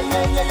like yeah.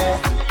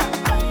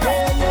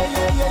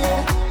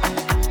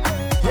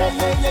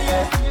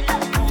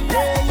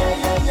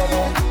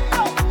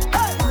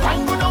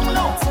 Wine go down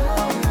low,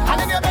 and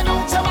then you bend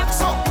out your back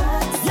so.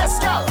 Yes,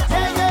 girl.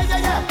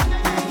 Yeah.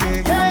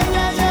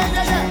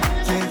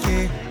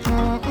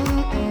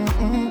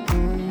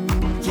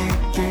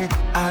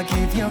 I'll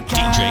give you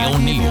DJ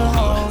O'Neil.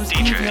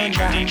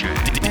 DJ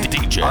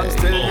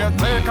Until you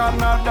take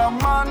another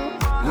man,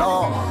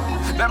 Lord.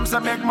 Them say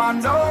big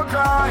man don't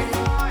cry,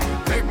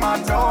 big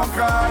man don't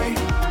cry,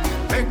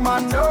 big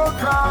man don't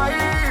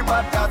cry.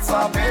 But that's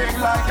a big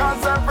lie,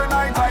 'cause every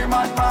night I'm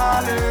at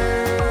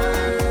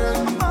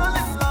Malin.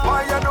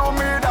 Why you do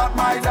me that,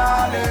 my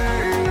darling?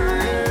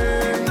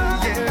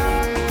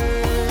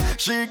 Yeah.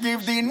 She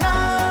give the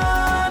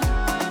none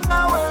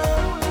away.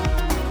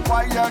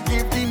 Why you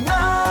give the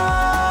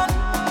none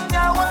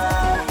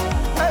away?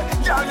 Hey,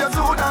 girl, you're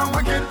so damn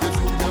wicked.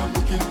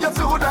 You're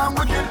so damn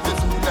wicked.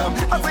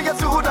 I say you're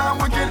so damn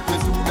wicked.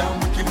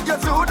 You're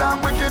so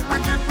damn wicked,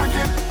 wicked,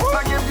 wicked. I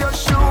give you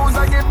shoes,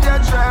 I give you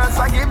dress,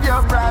 I give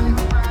you brand.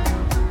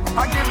 I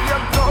give you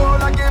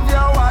gold, I give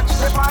you watch,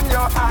 slip on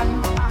your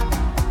hand.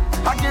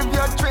 I give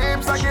you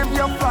trips, I give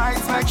you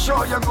flights, make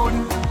sure you're good,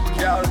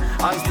 girl.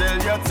 And still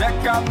you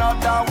take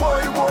another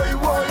boy.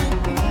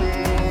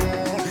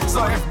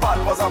 So if bad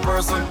was a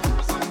person,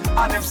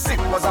 and if sick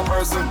was a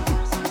person,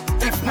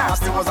 if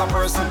nasty was a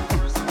person,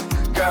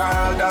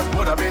 girl, that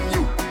would have been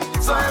you.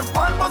 So if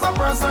bad was a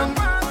person,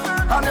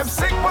 and if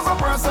sick was a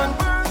person,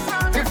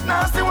 if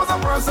nasty was a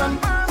person,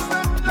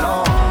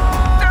 no.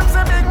 Them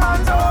say big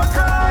man don't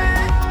cry,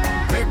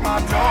 big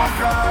man don't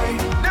cry.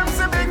 Them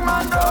say big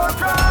man don't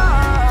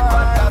cry,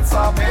 but that's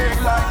a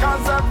big lie.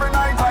 'Cause every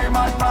night I'm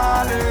at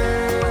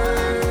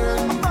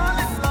Berlin.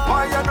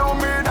 Why you do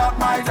me that,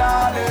 my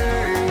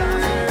darling?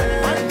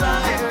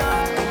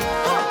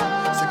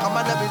 So come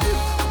on, every day,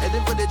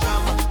 heading for the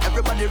jam.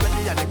 Everybody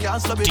ready and they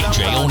can't stop it. DJ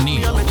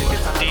O'Neal.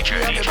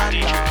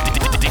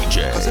 DJ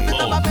Cause if it's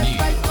not my best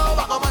O'Neal. right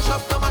now, I go mash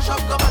up the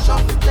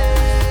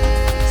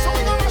place. So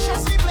we gon' mash up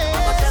the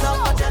place.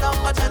 I'ma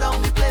tear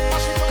down the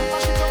place.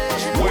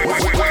 We're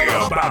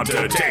about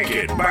to take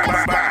it back.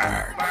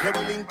 Yeah,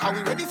 we link, are we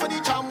ready for the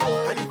jam?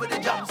 Ready for the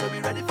jam, so we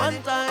ready for the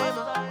time.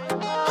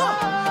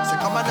 So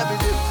come on, every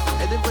day,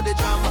 heading for the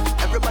jam.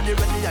 Everybody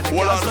ready and they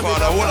Hold on, can't stop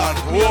father, it. hold on.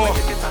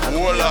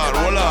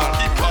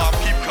 Keep calm.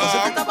 Cause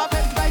if it's not my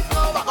best right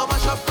now, I go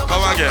mash up the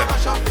Come again.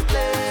 place.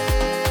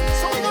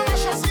 So we gon'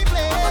 mash up the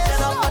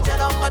place. I'ma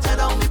tear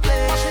down the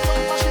place. Mash it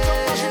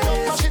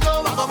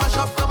up. I go mash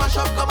up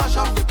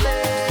the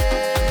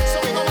place. So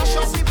we gon' mash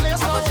up the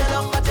place. I'ma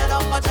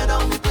tear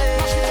down the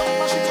place.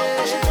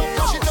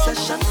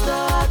 Session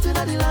start in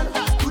the land.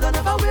 Could I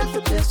never wait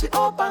for place to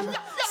open?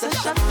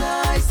 Session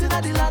nice in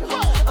the land.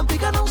 I'm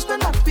big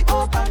announcement that we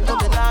open. Don't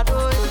be lad,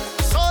 oh.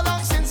 So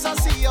long since I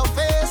see your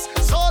face,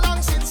 so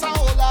long since I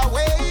hold our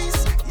ways.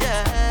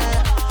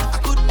 Yeah, I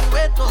couldn't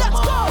wait no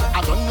more.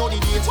 I don't know the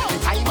date, the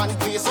time and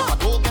place. If I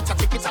don't get a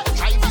ticket, I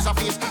try visa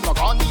face. Log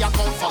on the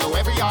account, follow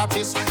every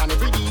artist and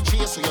every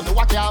DJ, so you know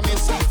what I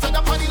miss. Fed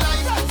up on the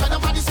line, fed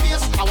up on the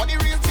space. I want the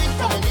real thing,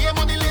 put my name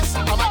on the list.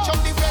 I might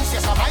jump the fence,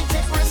 yes, I might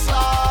take risks,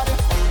 Lord.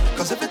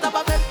 Cause if it's not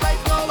my bed right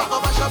now, I go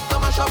mash up the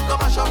place. Mash up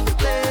the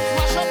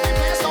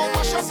place, don't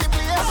mash up the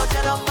place. I go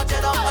tear down the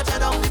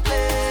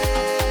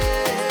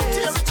place.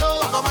 Tear it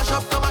up. I go mash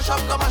up the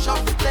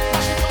place.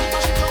 Mash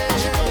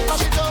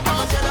it up. I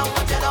go tear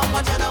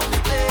down the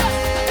place.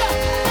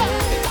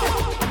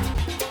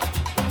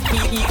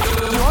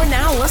 You're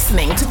now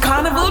listening to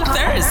Carnival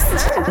Thirst.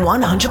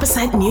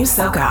 100% new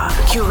soca.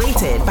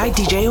 Curated by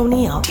DJ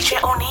O'Neal.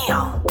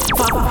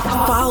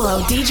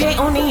 Follow DJ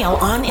O'Neal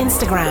on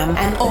Instagram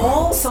and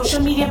all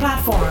social media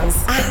platforms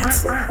at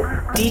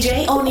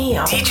DJ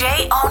O'Neal.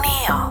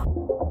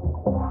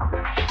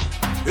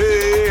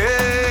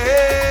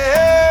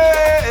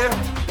 Hey.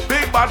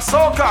 Big bad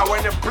soca.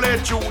 When you play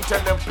tune,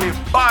 tell them play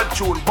bad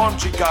tune.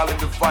 Bunchy Gal in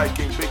the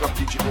Viking. Big up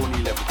DJ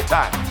O'Neal every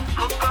time.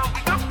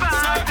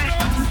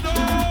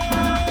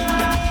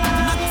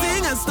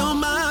 Nothing has no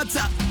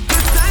matter.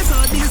 Good times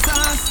or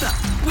disaster.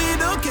 We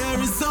don't care,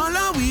 it's all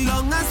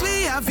long as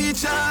we have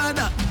each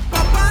other.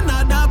 Pop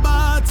another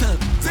bottle,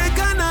 take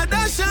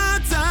another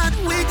shot, and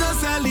we go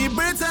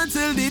celebrate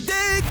until the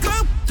day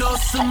come.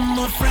 Toast to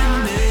my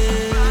friend,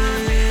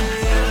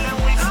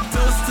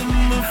 toast to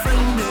my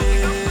friend,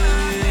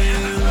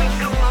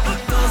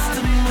 toast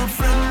to my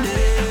friend.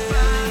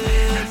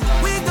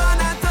 We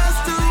gonna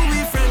toast to we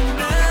friend,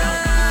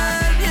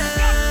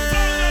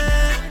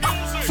 yeah.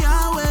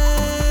 Can't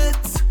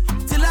wait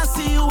till I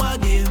see you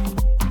again.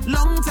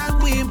 Long time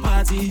we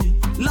party,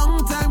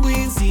 long time we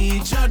see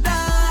each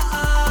other.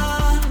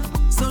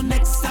 So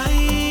next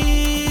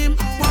time,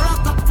 pour a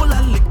cup full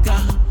of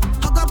liquor,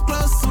 hug up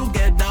close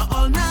together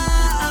all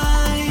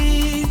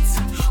night.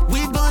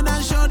 We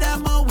gonna show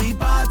them how we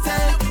party,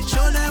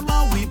 show them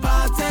how we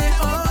party.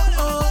 Oh,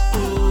 oh,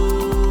 oh.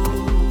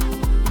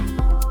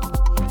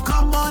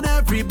 Come on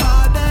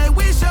everybody,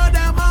 we show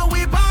them how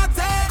we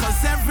party.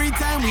 'Cause every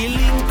time we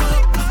link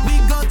up, we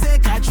go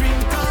take a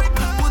drink up,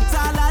 put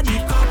all of the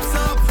cups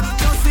up,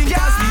 just in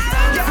case we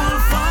thankful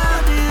for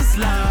this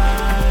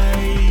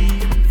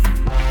life,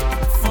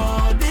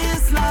 for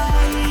this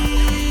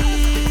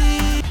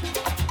life.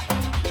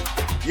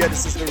 Yeah,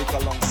 this is Lyric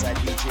alongside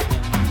DJ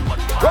O'Neal.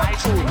 Run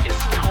through is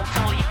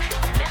totally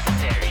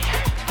necessary.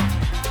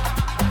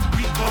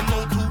 We come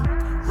out to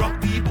rock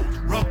the boat,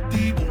 rock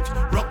the boat,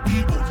 rock the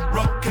boat,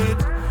 rock it,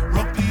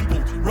 rock the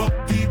boat, rock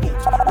the boat,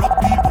 rock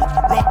the boat,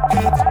 rock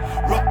it,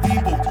 rock the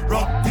boat,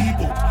 rock the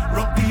boat,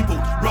 rock the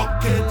boat,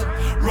 rock it,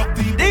 rock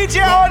the boat, DJ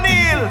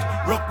O'Neal.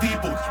 rock the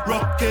boat,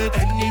 rock it.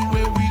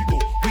 Anywhere we go,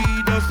 we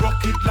just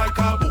rock it like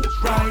a boat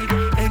ride.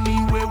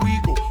 Anywhere we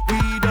go,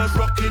 we just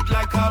rock it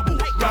like a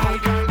boat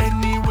ride.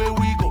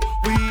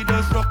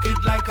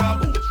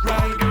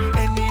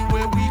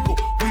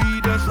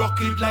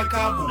 like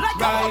a boat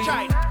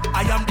ride.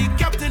 I am the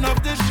captain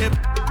of the ship.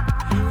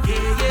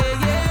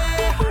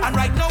 Yeah. And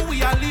right now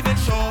we are leaving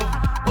shore.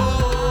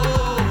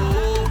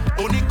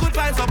 Only good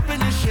vibes up in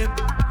the ship.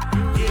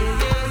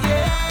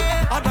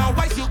 Yeah.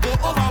 Otherwise you go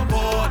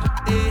overboard.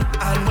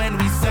 And when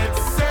we set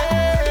sail,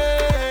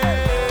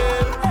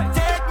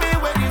 take me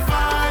where the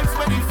vibes is.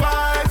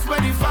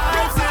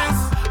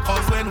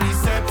 Cause when we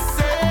set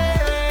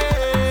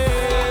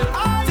sail,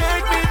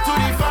 take me to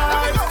the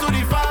vibes where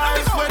the vibes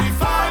is.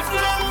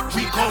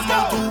 We come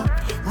out to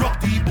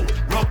rock the boat,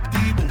 rock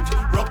the boat,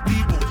 rock the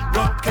boat,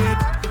 rock it,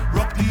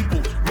 rock the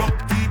boat, rock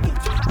the boat,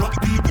 rock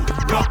the boat,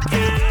 rock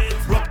it,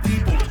 rock the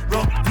boat,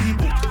 rock the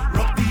boat,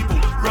 rock the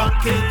boat,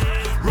 rock it,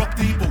 rock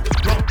the boat,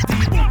 rock the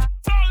boat.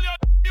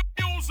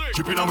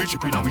 Chippin' and we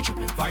chippin' and we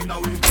chippin', find a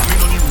way.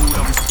 Coming on the road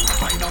and we step,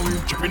 find a way.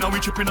 Chippin' and we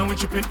chippin' and we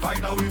chippin',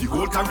 find a way. The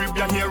whole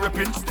Caribbean here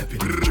reppin', steppin'.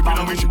 Chippin'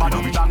 and we chippin'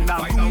 and we chippin', find a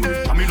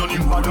way. Coming on the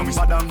road and we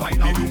step,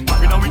 find a way.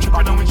 Chippin' and we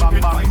chippin' and we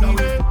chippin', find a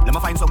way. Let me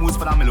find some words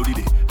for that melody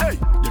day. Hey,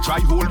 you try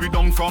hold me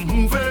down from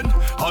moving.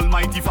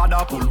 Almighty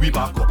Father pull me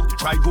back up. You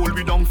try hold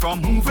me down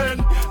from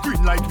moving.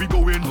 Green light we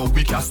going, no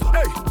we can't stop.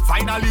 Hey,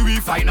 finally we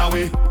find a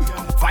way.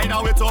 Find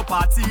a way to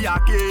party again.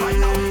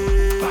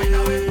 Find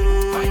a way,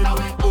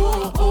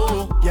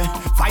 oh, yeah.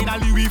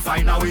 Finally we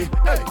find a way.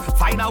 Hey,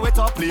 find a way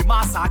to play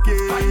mass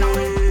again. Find a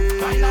way,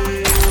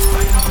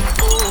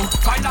 oh.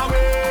 Find a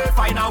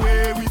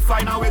way. We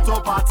find a way to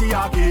party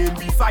again.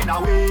 We find a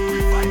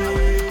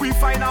way. We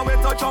find a way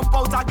to jump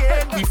out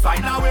again. We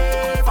find a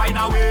way.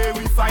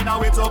 We find a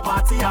way to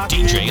party again.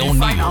 DJ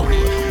O'Neal.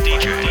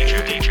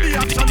 The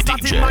action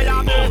start in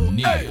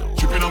Miami. Hey,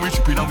 chippin' and we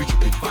chippin' and we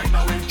chippin'. Find a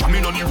way.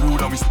 Jamming on the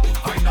road and we slippin'.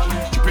 Find a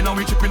way. Chippin' and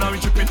we chippin' and we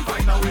chippin'.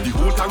 Find a way. The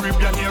whole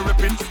Caribbean here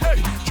reppin'.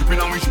 Hey, chippin'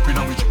 and we chippin'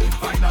 and we chippin'.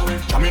 Find a way.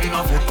 Jamming in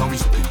a fete and we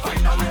slippin'.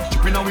 Find a way.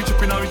 Chippin' and we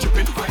chippin' and we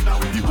chippin'. Find a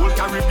way. The whole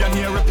Caribbean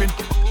here reppin'.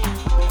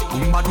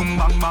 Boom ba doom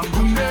bang bang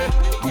boom de,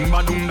 boom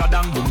ba doom da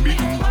dang boom be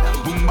doom,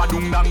 boom ba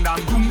doom dang dang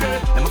boom de.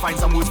 Let me find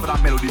some words for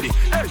that melody day.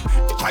 Hey,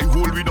 try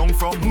hold we down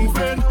from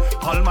moving.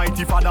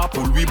 Almighty Father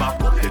pull we back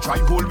up. They try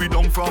hold we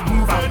down from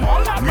moving.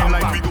 We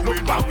like we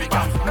going back we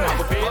can. I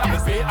go pay.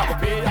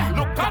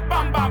 Look at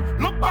bam bam,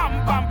 look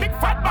bam bam, big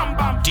fat bam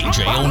bam.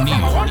 DJ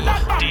O'Neal.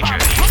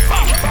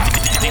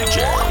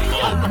 DJ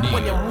O'Neal.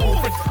 When you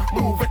move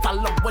it, I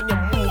love when you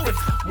move it,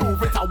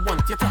 I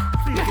want you to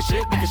make it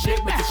shake for me,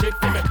 shake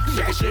it. I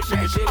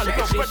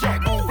love when you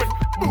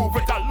move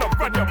it, I love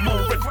when you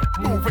move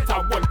it, I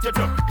want you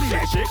to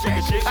shake it for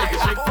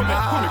me,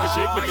 make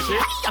it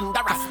shake. I am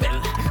the rascal,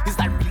 is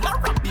that real or a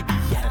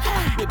BBL?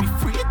 Baby,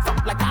 free it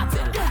up like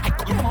cartel, I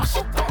come to mash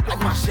it up like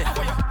Marshall.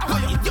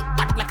 You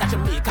act like a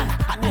Jamaican,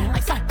 and then I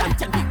start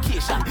dancing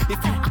vacation.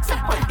 If you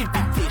accept my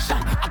invitation,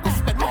 I go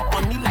spend more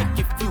money like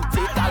if you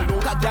take a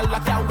look at girl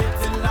like I wait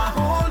till I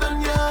hold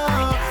on ya.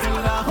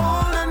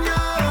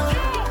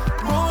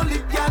 Roll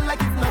it, girl,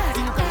 like it's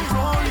nothing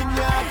controlling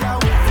ya. Girl,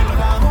 wait till I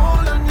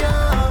hold on ya.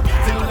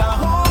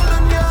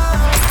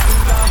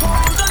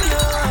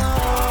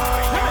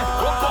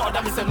 Oh God, I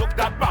say look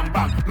that bam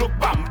bam, look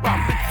bam bam,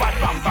 big fat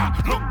bam bam,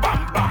 look bam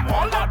bam,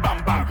 all that bam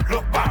bam,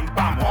 look bam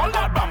bam, all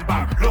that bam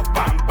bam, look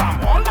bam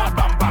bam, all that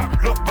bam bam,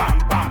 look bam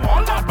bam,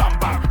 all that bam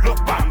bam, look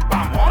bam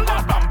bam, all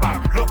that bam bam,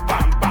 look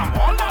bam bam,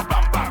 all that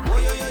bam bam. Oh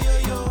yo.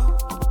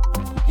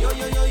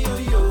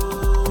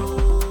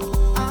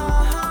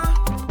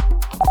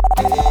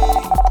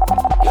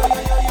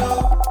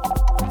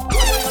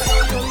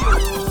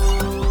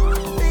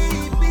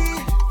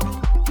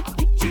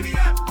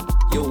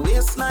 Your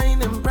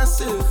waistline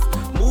impressive,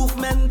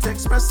 movement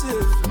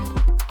expressive.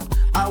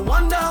 I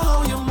wonder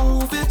how you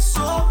move it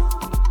so.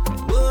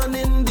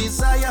 Burning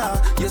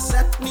desire, you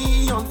set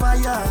me on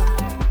fire.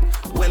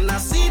 When I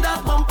see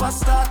that bumper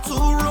start to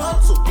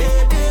roll, so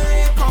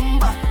baby, come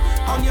back.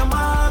 On your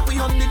mark, we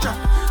on the track.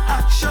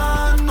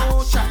 Action,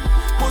 no chat.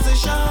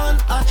 Position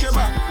at your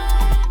back.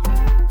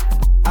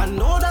 I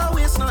know that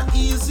wait's not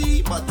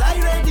easy, but I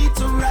ready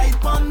to ride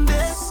on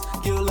this.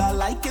 Girl, I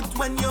like it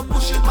when you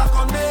push it back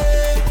on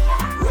me,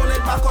 roll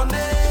it back on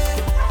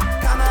me.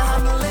 Can I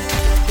handle it?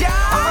 Yeah.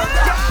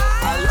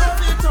 I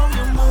love it how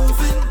you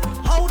moving,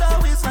 how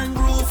that waistline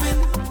grooving.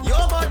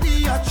 Your body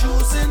you're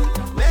choosing,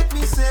 make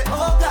me say,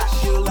 oh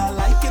gosh. Girl, I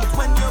like it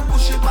when you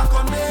push it back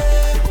on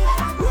me,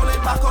 roll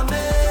it back on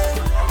me.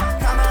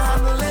 Can I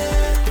handle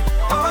it?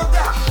 Oh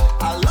gosh.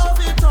 I love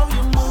it how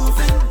you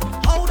moving,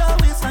 how that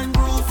waistline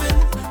grooving.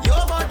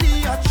 Your body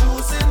you're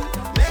choosing,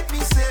 make me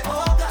say,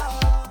 oh gosh.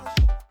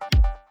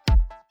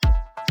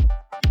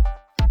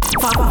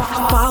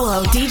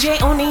 Follow DJ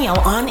O'Neal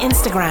on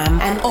Instagram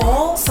and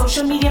all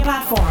social media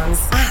platforms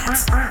at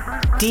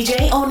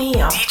DJ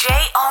O'Neal. DJ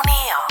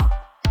O'Neal.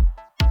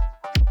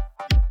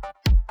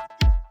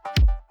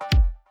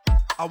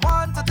 I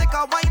want to take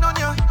a wine on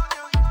you.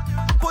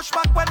 Push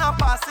back when I'm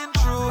passing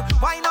through.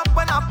 Wine up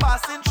when I'm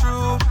passing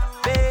through.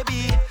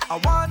 Baby, I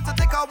want to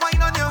take a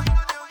wine on you.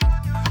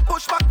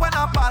 Push back when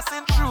I'm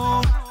passing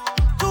through.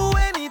 Do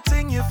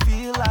anything you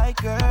feel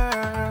like, girl.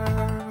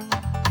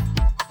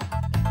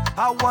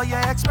 How will you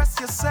express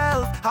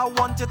yourself? I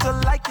want you to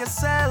like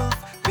yourself,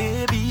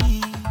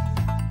 baby.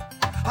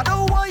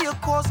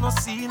 no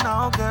see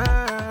now,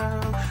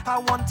 girl.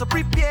 I want to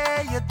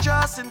prepare you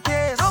just in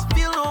case. Don't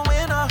feel no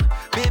winner,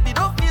 baby,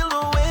 don't feel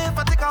no way if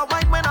I take a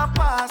wine when I'm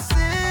passing.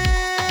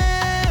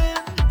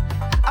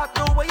 I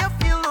know where you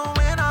feel no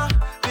winner,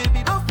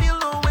 baby, don't feel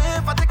no way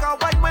if I take a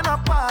wine when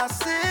I'm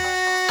passing.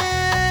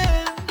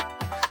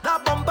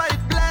 That bumper is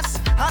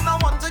blessed, and I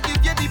want to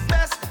give you the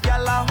best.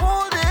 Girl, I'm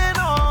holding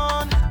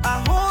on,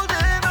 I'm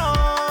holding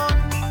on.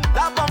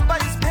 That bumper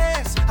is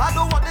pace, I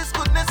don't want this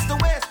goodness to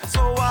waste.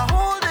 So I'm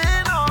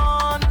holding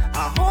on,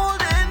 I'm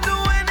holding. Do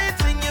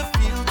anything you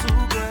feel to,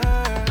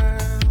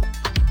 girl.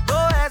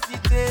 Don't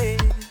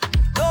hesitate,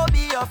 don't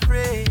be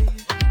afraid.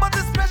 But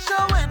it's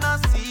special when I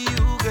see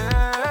you,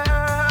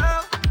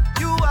 girl.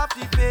 You have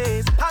the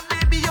face, and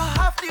baby you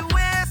have the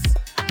waist.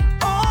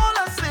 All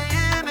I'm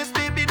saying is,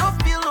 baby, don't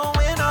feel no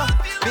winner.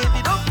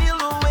 Baby, don't feel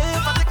no way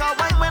if I take a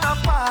wine when I'm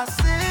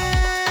passing.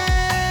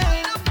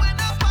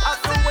 I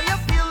know where you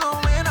feel no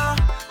winner.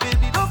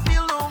 Baby, don't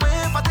feel no way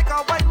if I take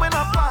a wine when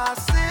I'm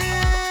passing.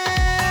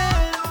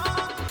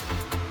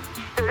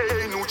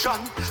 Hey, Nuchan,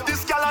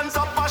 this gal on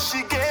top of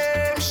she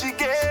game, she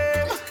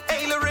game.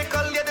 Hey,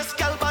 lyrical, yeah, this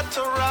gal bad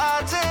to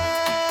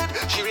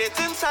rotten. She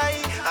rating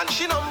high, and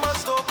she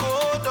numbers don't go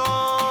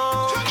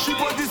down. She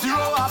put the 0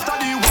 after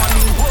the 1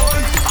 boy,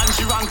 and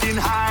she ranking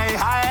high,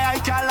 high. I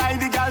can't lie,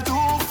 the gal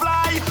too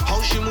fly.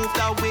 How she move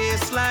that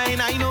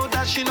waistline, I know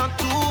that she not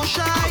too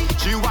shy.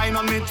 She whine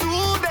on me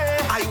today,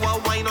 I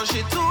want wine on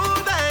she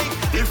today.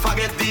 if I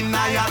get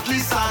denied, at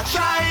least I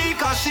try.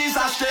 Cause she's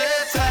a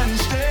straight and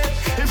straight.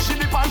 If she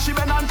dip and she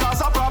bend and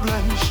cause a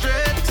problem,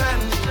 Straight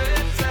and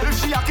if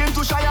she acting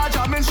too shy, I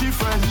jamming she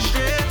friend.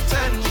 straight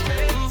and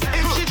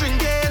if she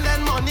drink ale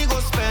and money go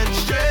spend.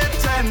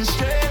 Straight and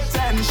straight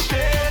and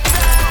straight.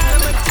 Let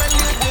me tell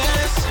you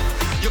this,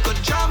 you could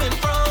jam in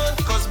front,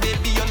 cause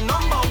baby you're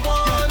number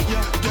one.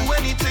 Do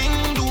anything,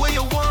 do what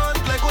you want,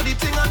 like what the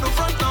thing on the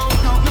front now.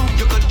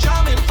 You could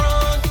jam in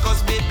front,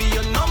 cause baby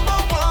you're number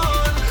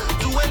one.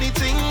 Do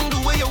anything, do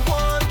what you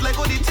want, like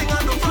what the thing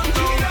on the front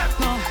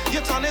now. You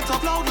turn it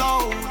up loud,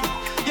 loud,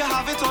 you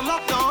have it on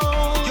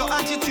lockdown. Your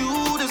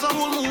attitude is a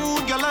whole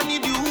mood, girl, I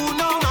need you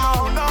now,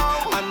 now,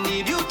 now. I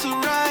need you to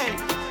ride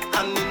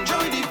and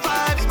enjoy the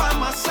vibes by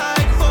my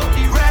side for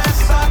the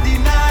rest of the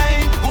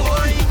night,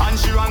 boy. And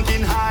she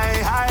ranking high,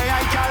 high.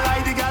 I can't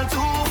lie, the girl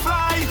too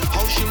fly.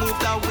 How she move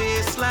that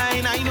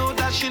waistline, I know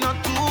that she not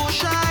too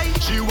shy.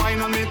 She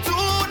whine on me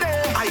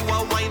today, I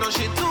want wine on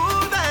she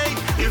today.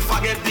 if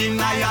I get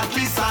denied, at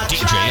least I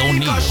DJ try.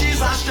 O'Neal. Cause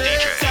she's a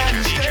straight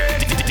and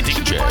straight.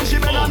 She dip and she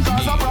bend and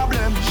cause a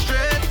problem.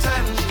 Straight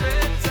and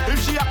If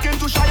she acting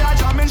too shy, I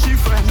jamming she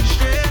friend.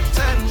 straight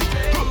and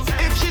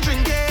if she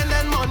drink ale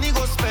and money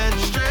go spend.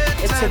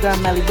 Straight It's your girl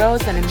Melly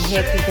Rose, and I'm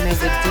here kicking it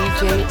with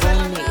DJ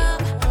O'Neal.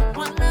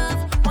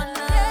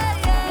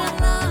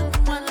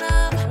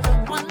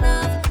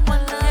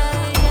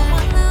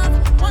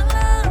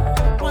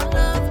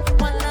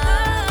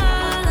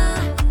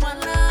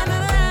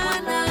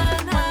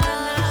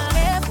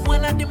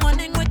 When at the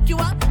morning wake you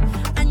up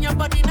and your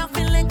body not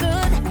feeling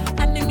good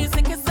and the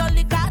music is all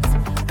you got,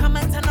 come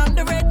and turn on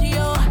the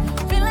radio.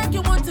 Feel like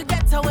you want to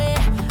get away,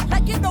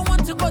 like you don't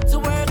want to go to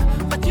work,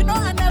 but you know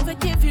I never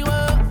give you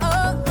up.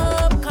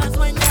 Cause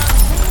when you're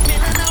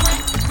feeling away,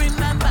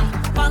 remember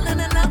falling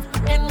in love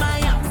in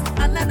my arms.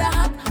 Another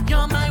hug,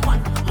 you're my one.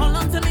 Hold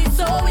on to me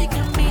so we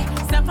can be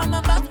step from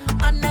above,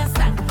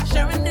 understand,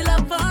 sharing the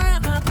love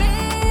forever,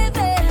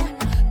 baby.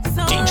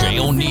 So DJ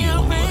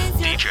O'Neal.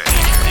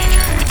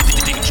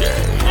 DJ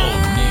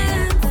O'Neal.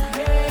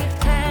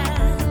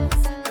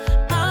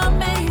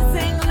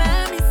 Amazing,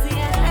 let me see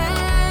your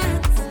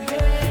hands.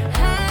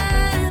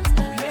 Hands,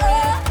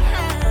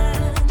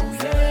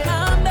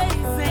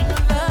 amazing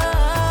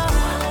love.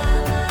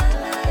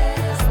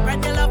 Spread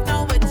your love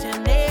now with your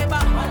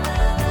neighbor.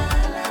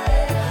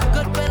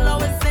 Good will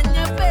always in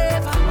your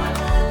favor.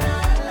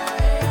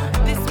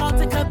 This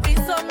mountain could be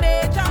so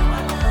major.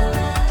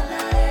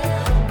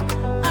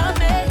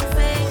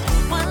 Amazing,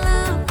 one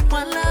love,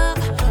 one love,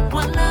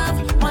 one love,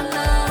 one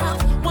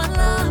love, one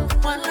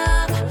love, one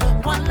love,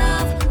 one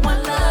love,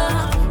 one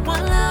love,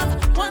 one love,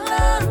 one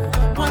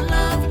love, one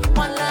love,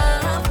 one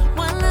love,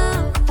 one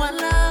love, one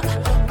love,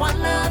 one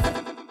love.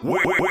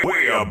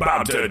 We're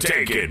about to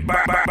take it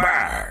back.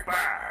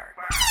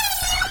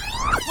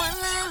 One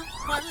love,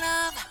 one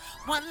love,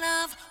 one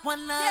love,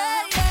 one love, one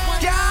love,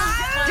 one love,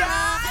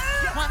 one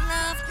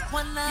love,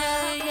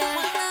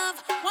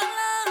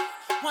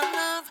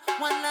 one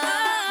love,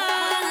 one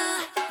love,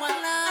 one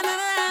love,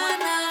 one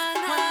love,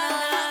 one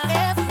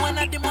love. If one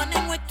of the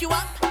morning wake you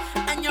up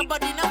and your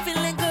body not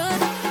feeling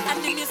good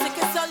and the music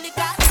is all you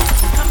got,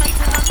 come and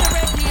turn on the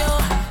radio.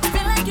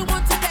 Feel like you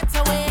want to get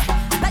away,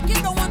 like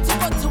you don't want to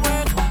go to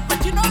work,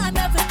 but you know I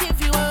never give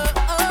you up.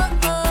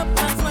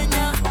 Cause when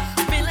you're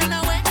feeling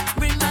away,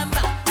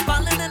 remember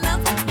falling in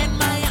love in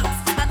my arms.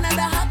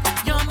 Another hug,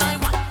 you're my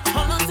one.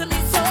 Hold on to me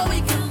so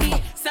we can be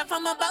sent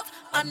from above,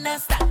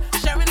 understand,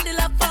 sharing the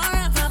love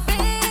forever,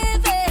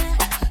 baby.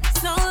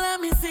 So let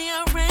me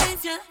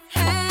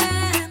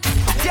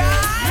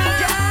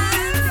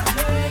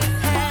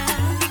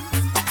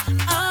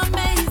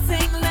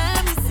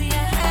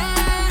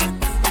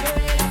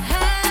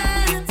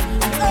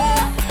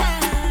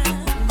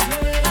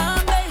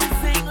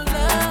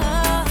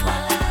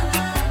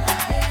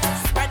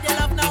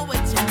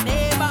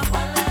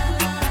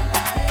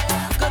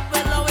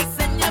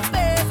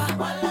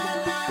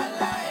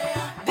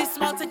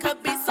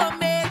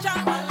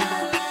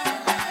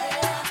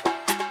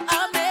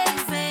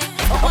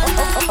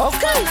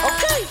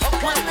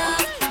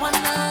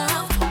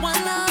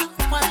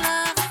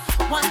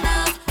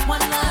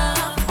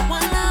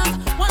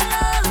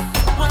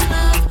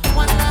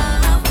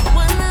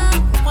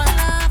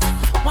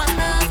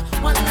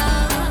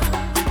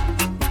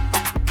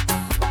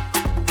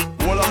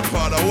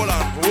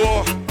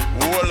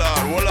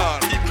hold on.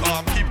 Keep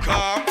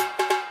calm.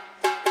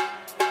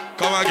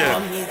 Come again.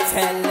 Come me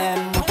tell them.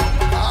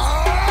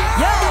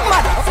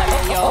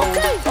 Yo,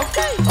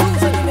 okay.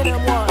 So give me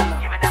them one.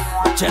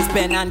 Just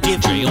bend and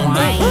give me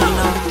wine.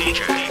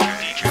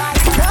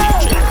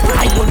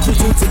 I want you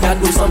to tick and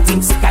do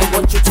something sick. I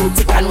want you to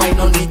tick and wine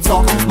on me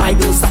talk. My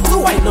girl stop to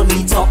wine on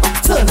me talk.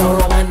 Turn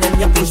around and then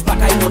you push back.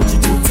 I want you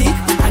to tick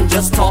and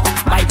just talk.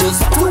 My girl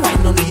stop to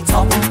wine on me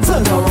talk.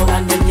 Turn around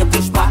and then you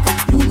push back.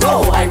 You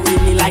know I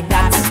really like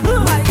that.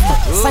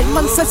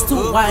 Simon says to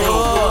wine.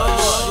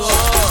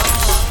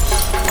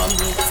 Come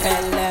me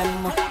tell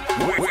them.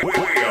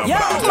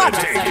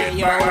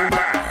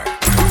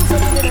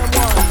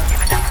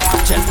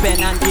 Just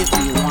bend and give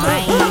me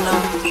wine.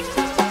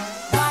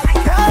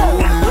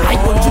 I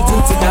want you to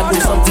tick and do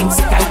something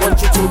sick. I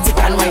want you to tick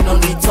and wine on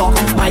me talk.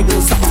 My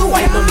girl stop to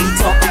wine on me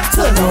talk.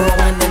 Turn around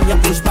and then you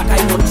push back. I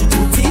want you to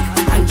tick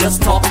and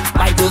just talk.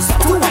 My girl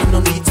stop to wine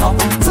on me talk.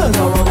 Turn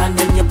around and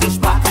then you push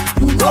back.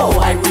 You know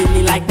I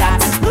really like that.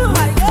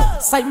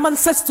 Simon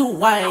says to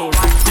wine.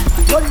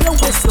 Roll your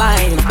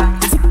waistline.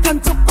 Tick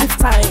and took with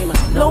time.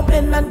 No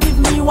bend and give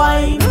me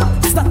wine.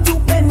 Stop to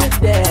bend it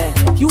there.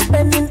 You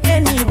bending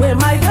anywhere,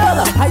 my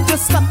girl. I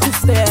just stop to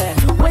stare.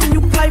 When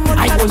you climb on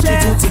I want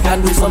chair. You to tick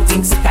and do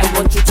something sick. I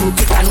want you to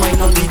tick and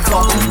wine on me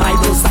top. My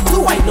girl stop to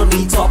wine on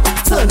me top.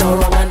 Turn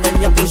around and then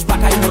you push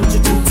back. I want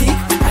you to tick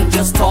and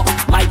just talk.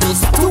 My girl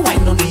stop to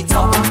wine on me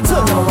top.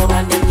 Turn around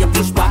and then you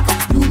push back.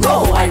 You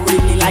know I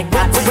really like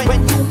that.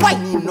 When you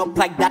winding up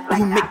like that,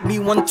 you make me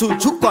want to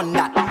juke on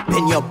that.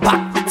 Bend your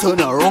back,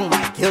 turn around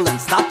my girl and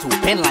start to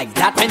bend like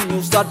that. When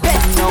you start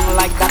bending on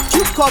like that,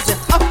 you cause it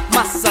up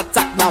mass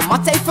attack. Now my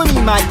take for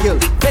me my girl,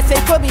 let's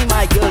take for me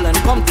my girl and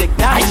come take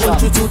that. I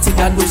want you to tick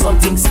and do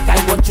something sick. I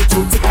want you to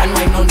tick and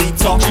wine on the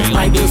top.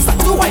 My girl start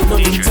to wine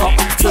on the top.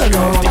 Turn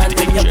around and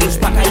then you push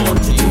back. I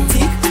want you to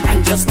tick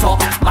and just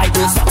talk. My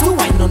girl start to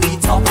wine on the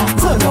top.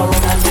 Turn around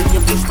and then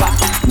you push back.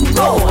 You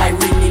know I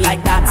really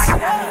like that.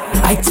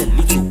 I tell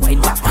you to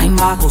wind back, find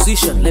my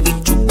position. Let me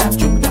juke that.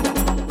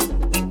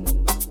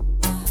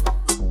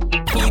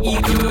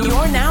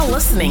 You're now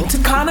listening to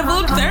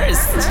Carnival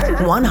Thirst.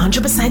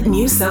 100%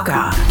 new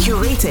soca.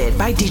 Curated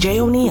by DJ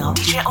O'Neil.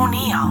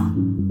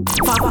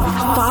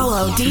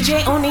 Follow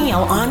DJ O'Neil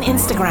on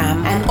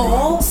Instagram and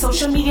all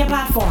social media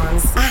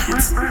platforms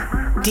at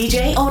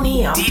DJ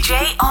O'Neil.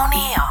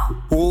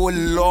 Oh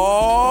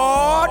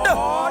Lord!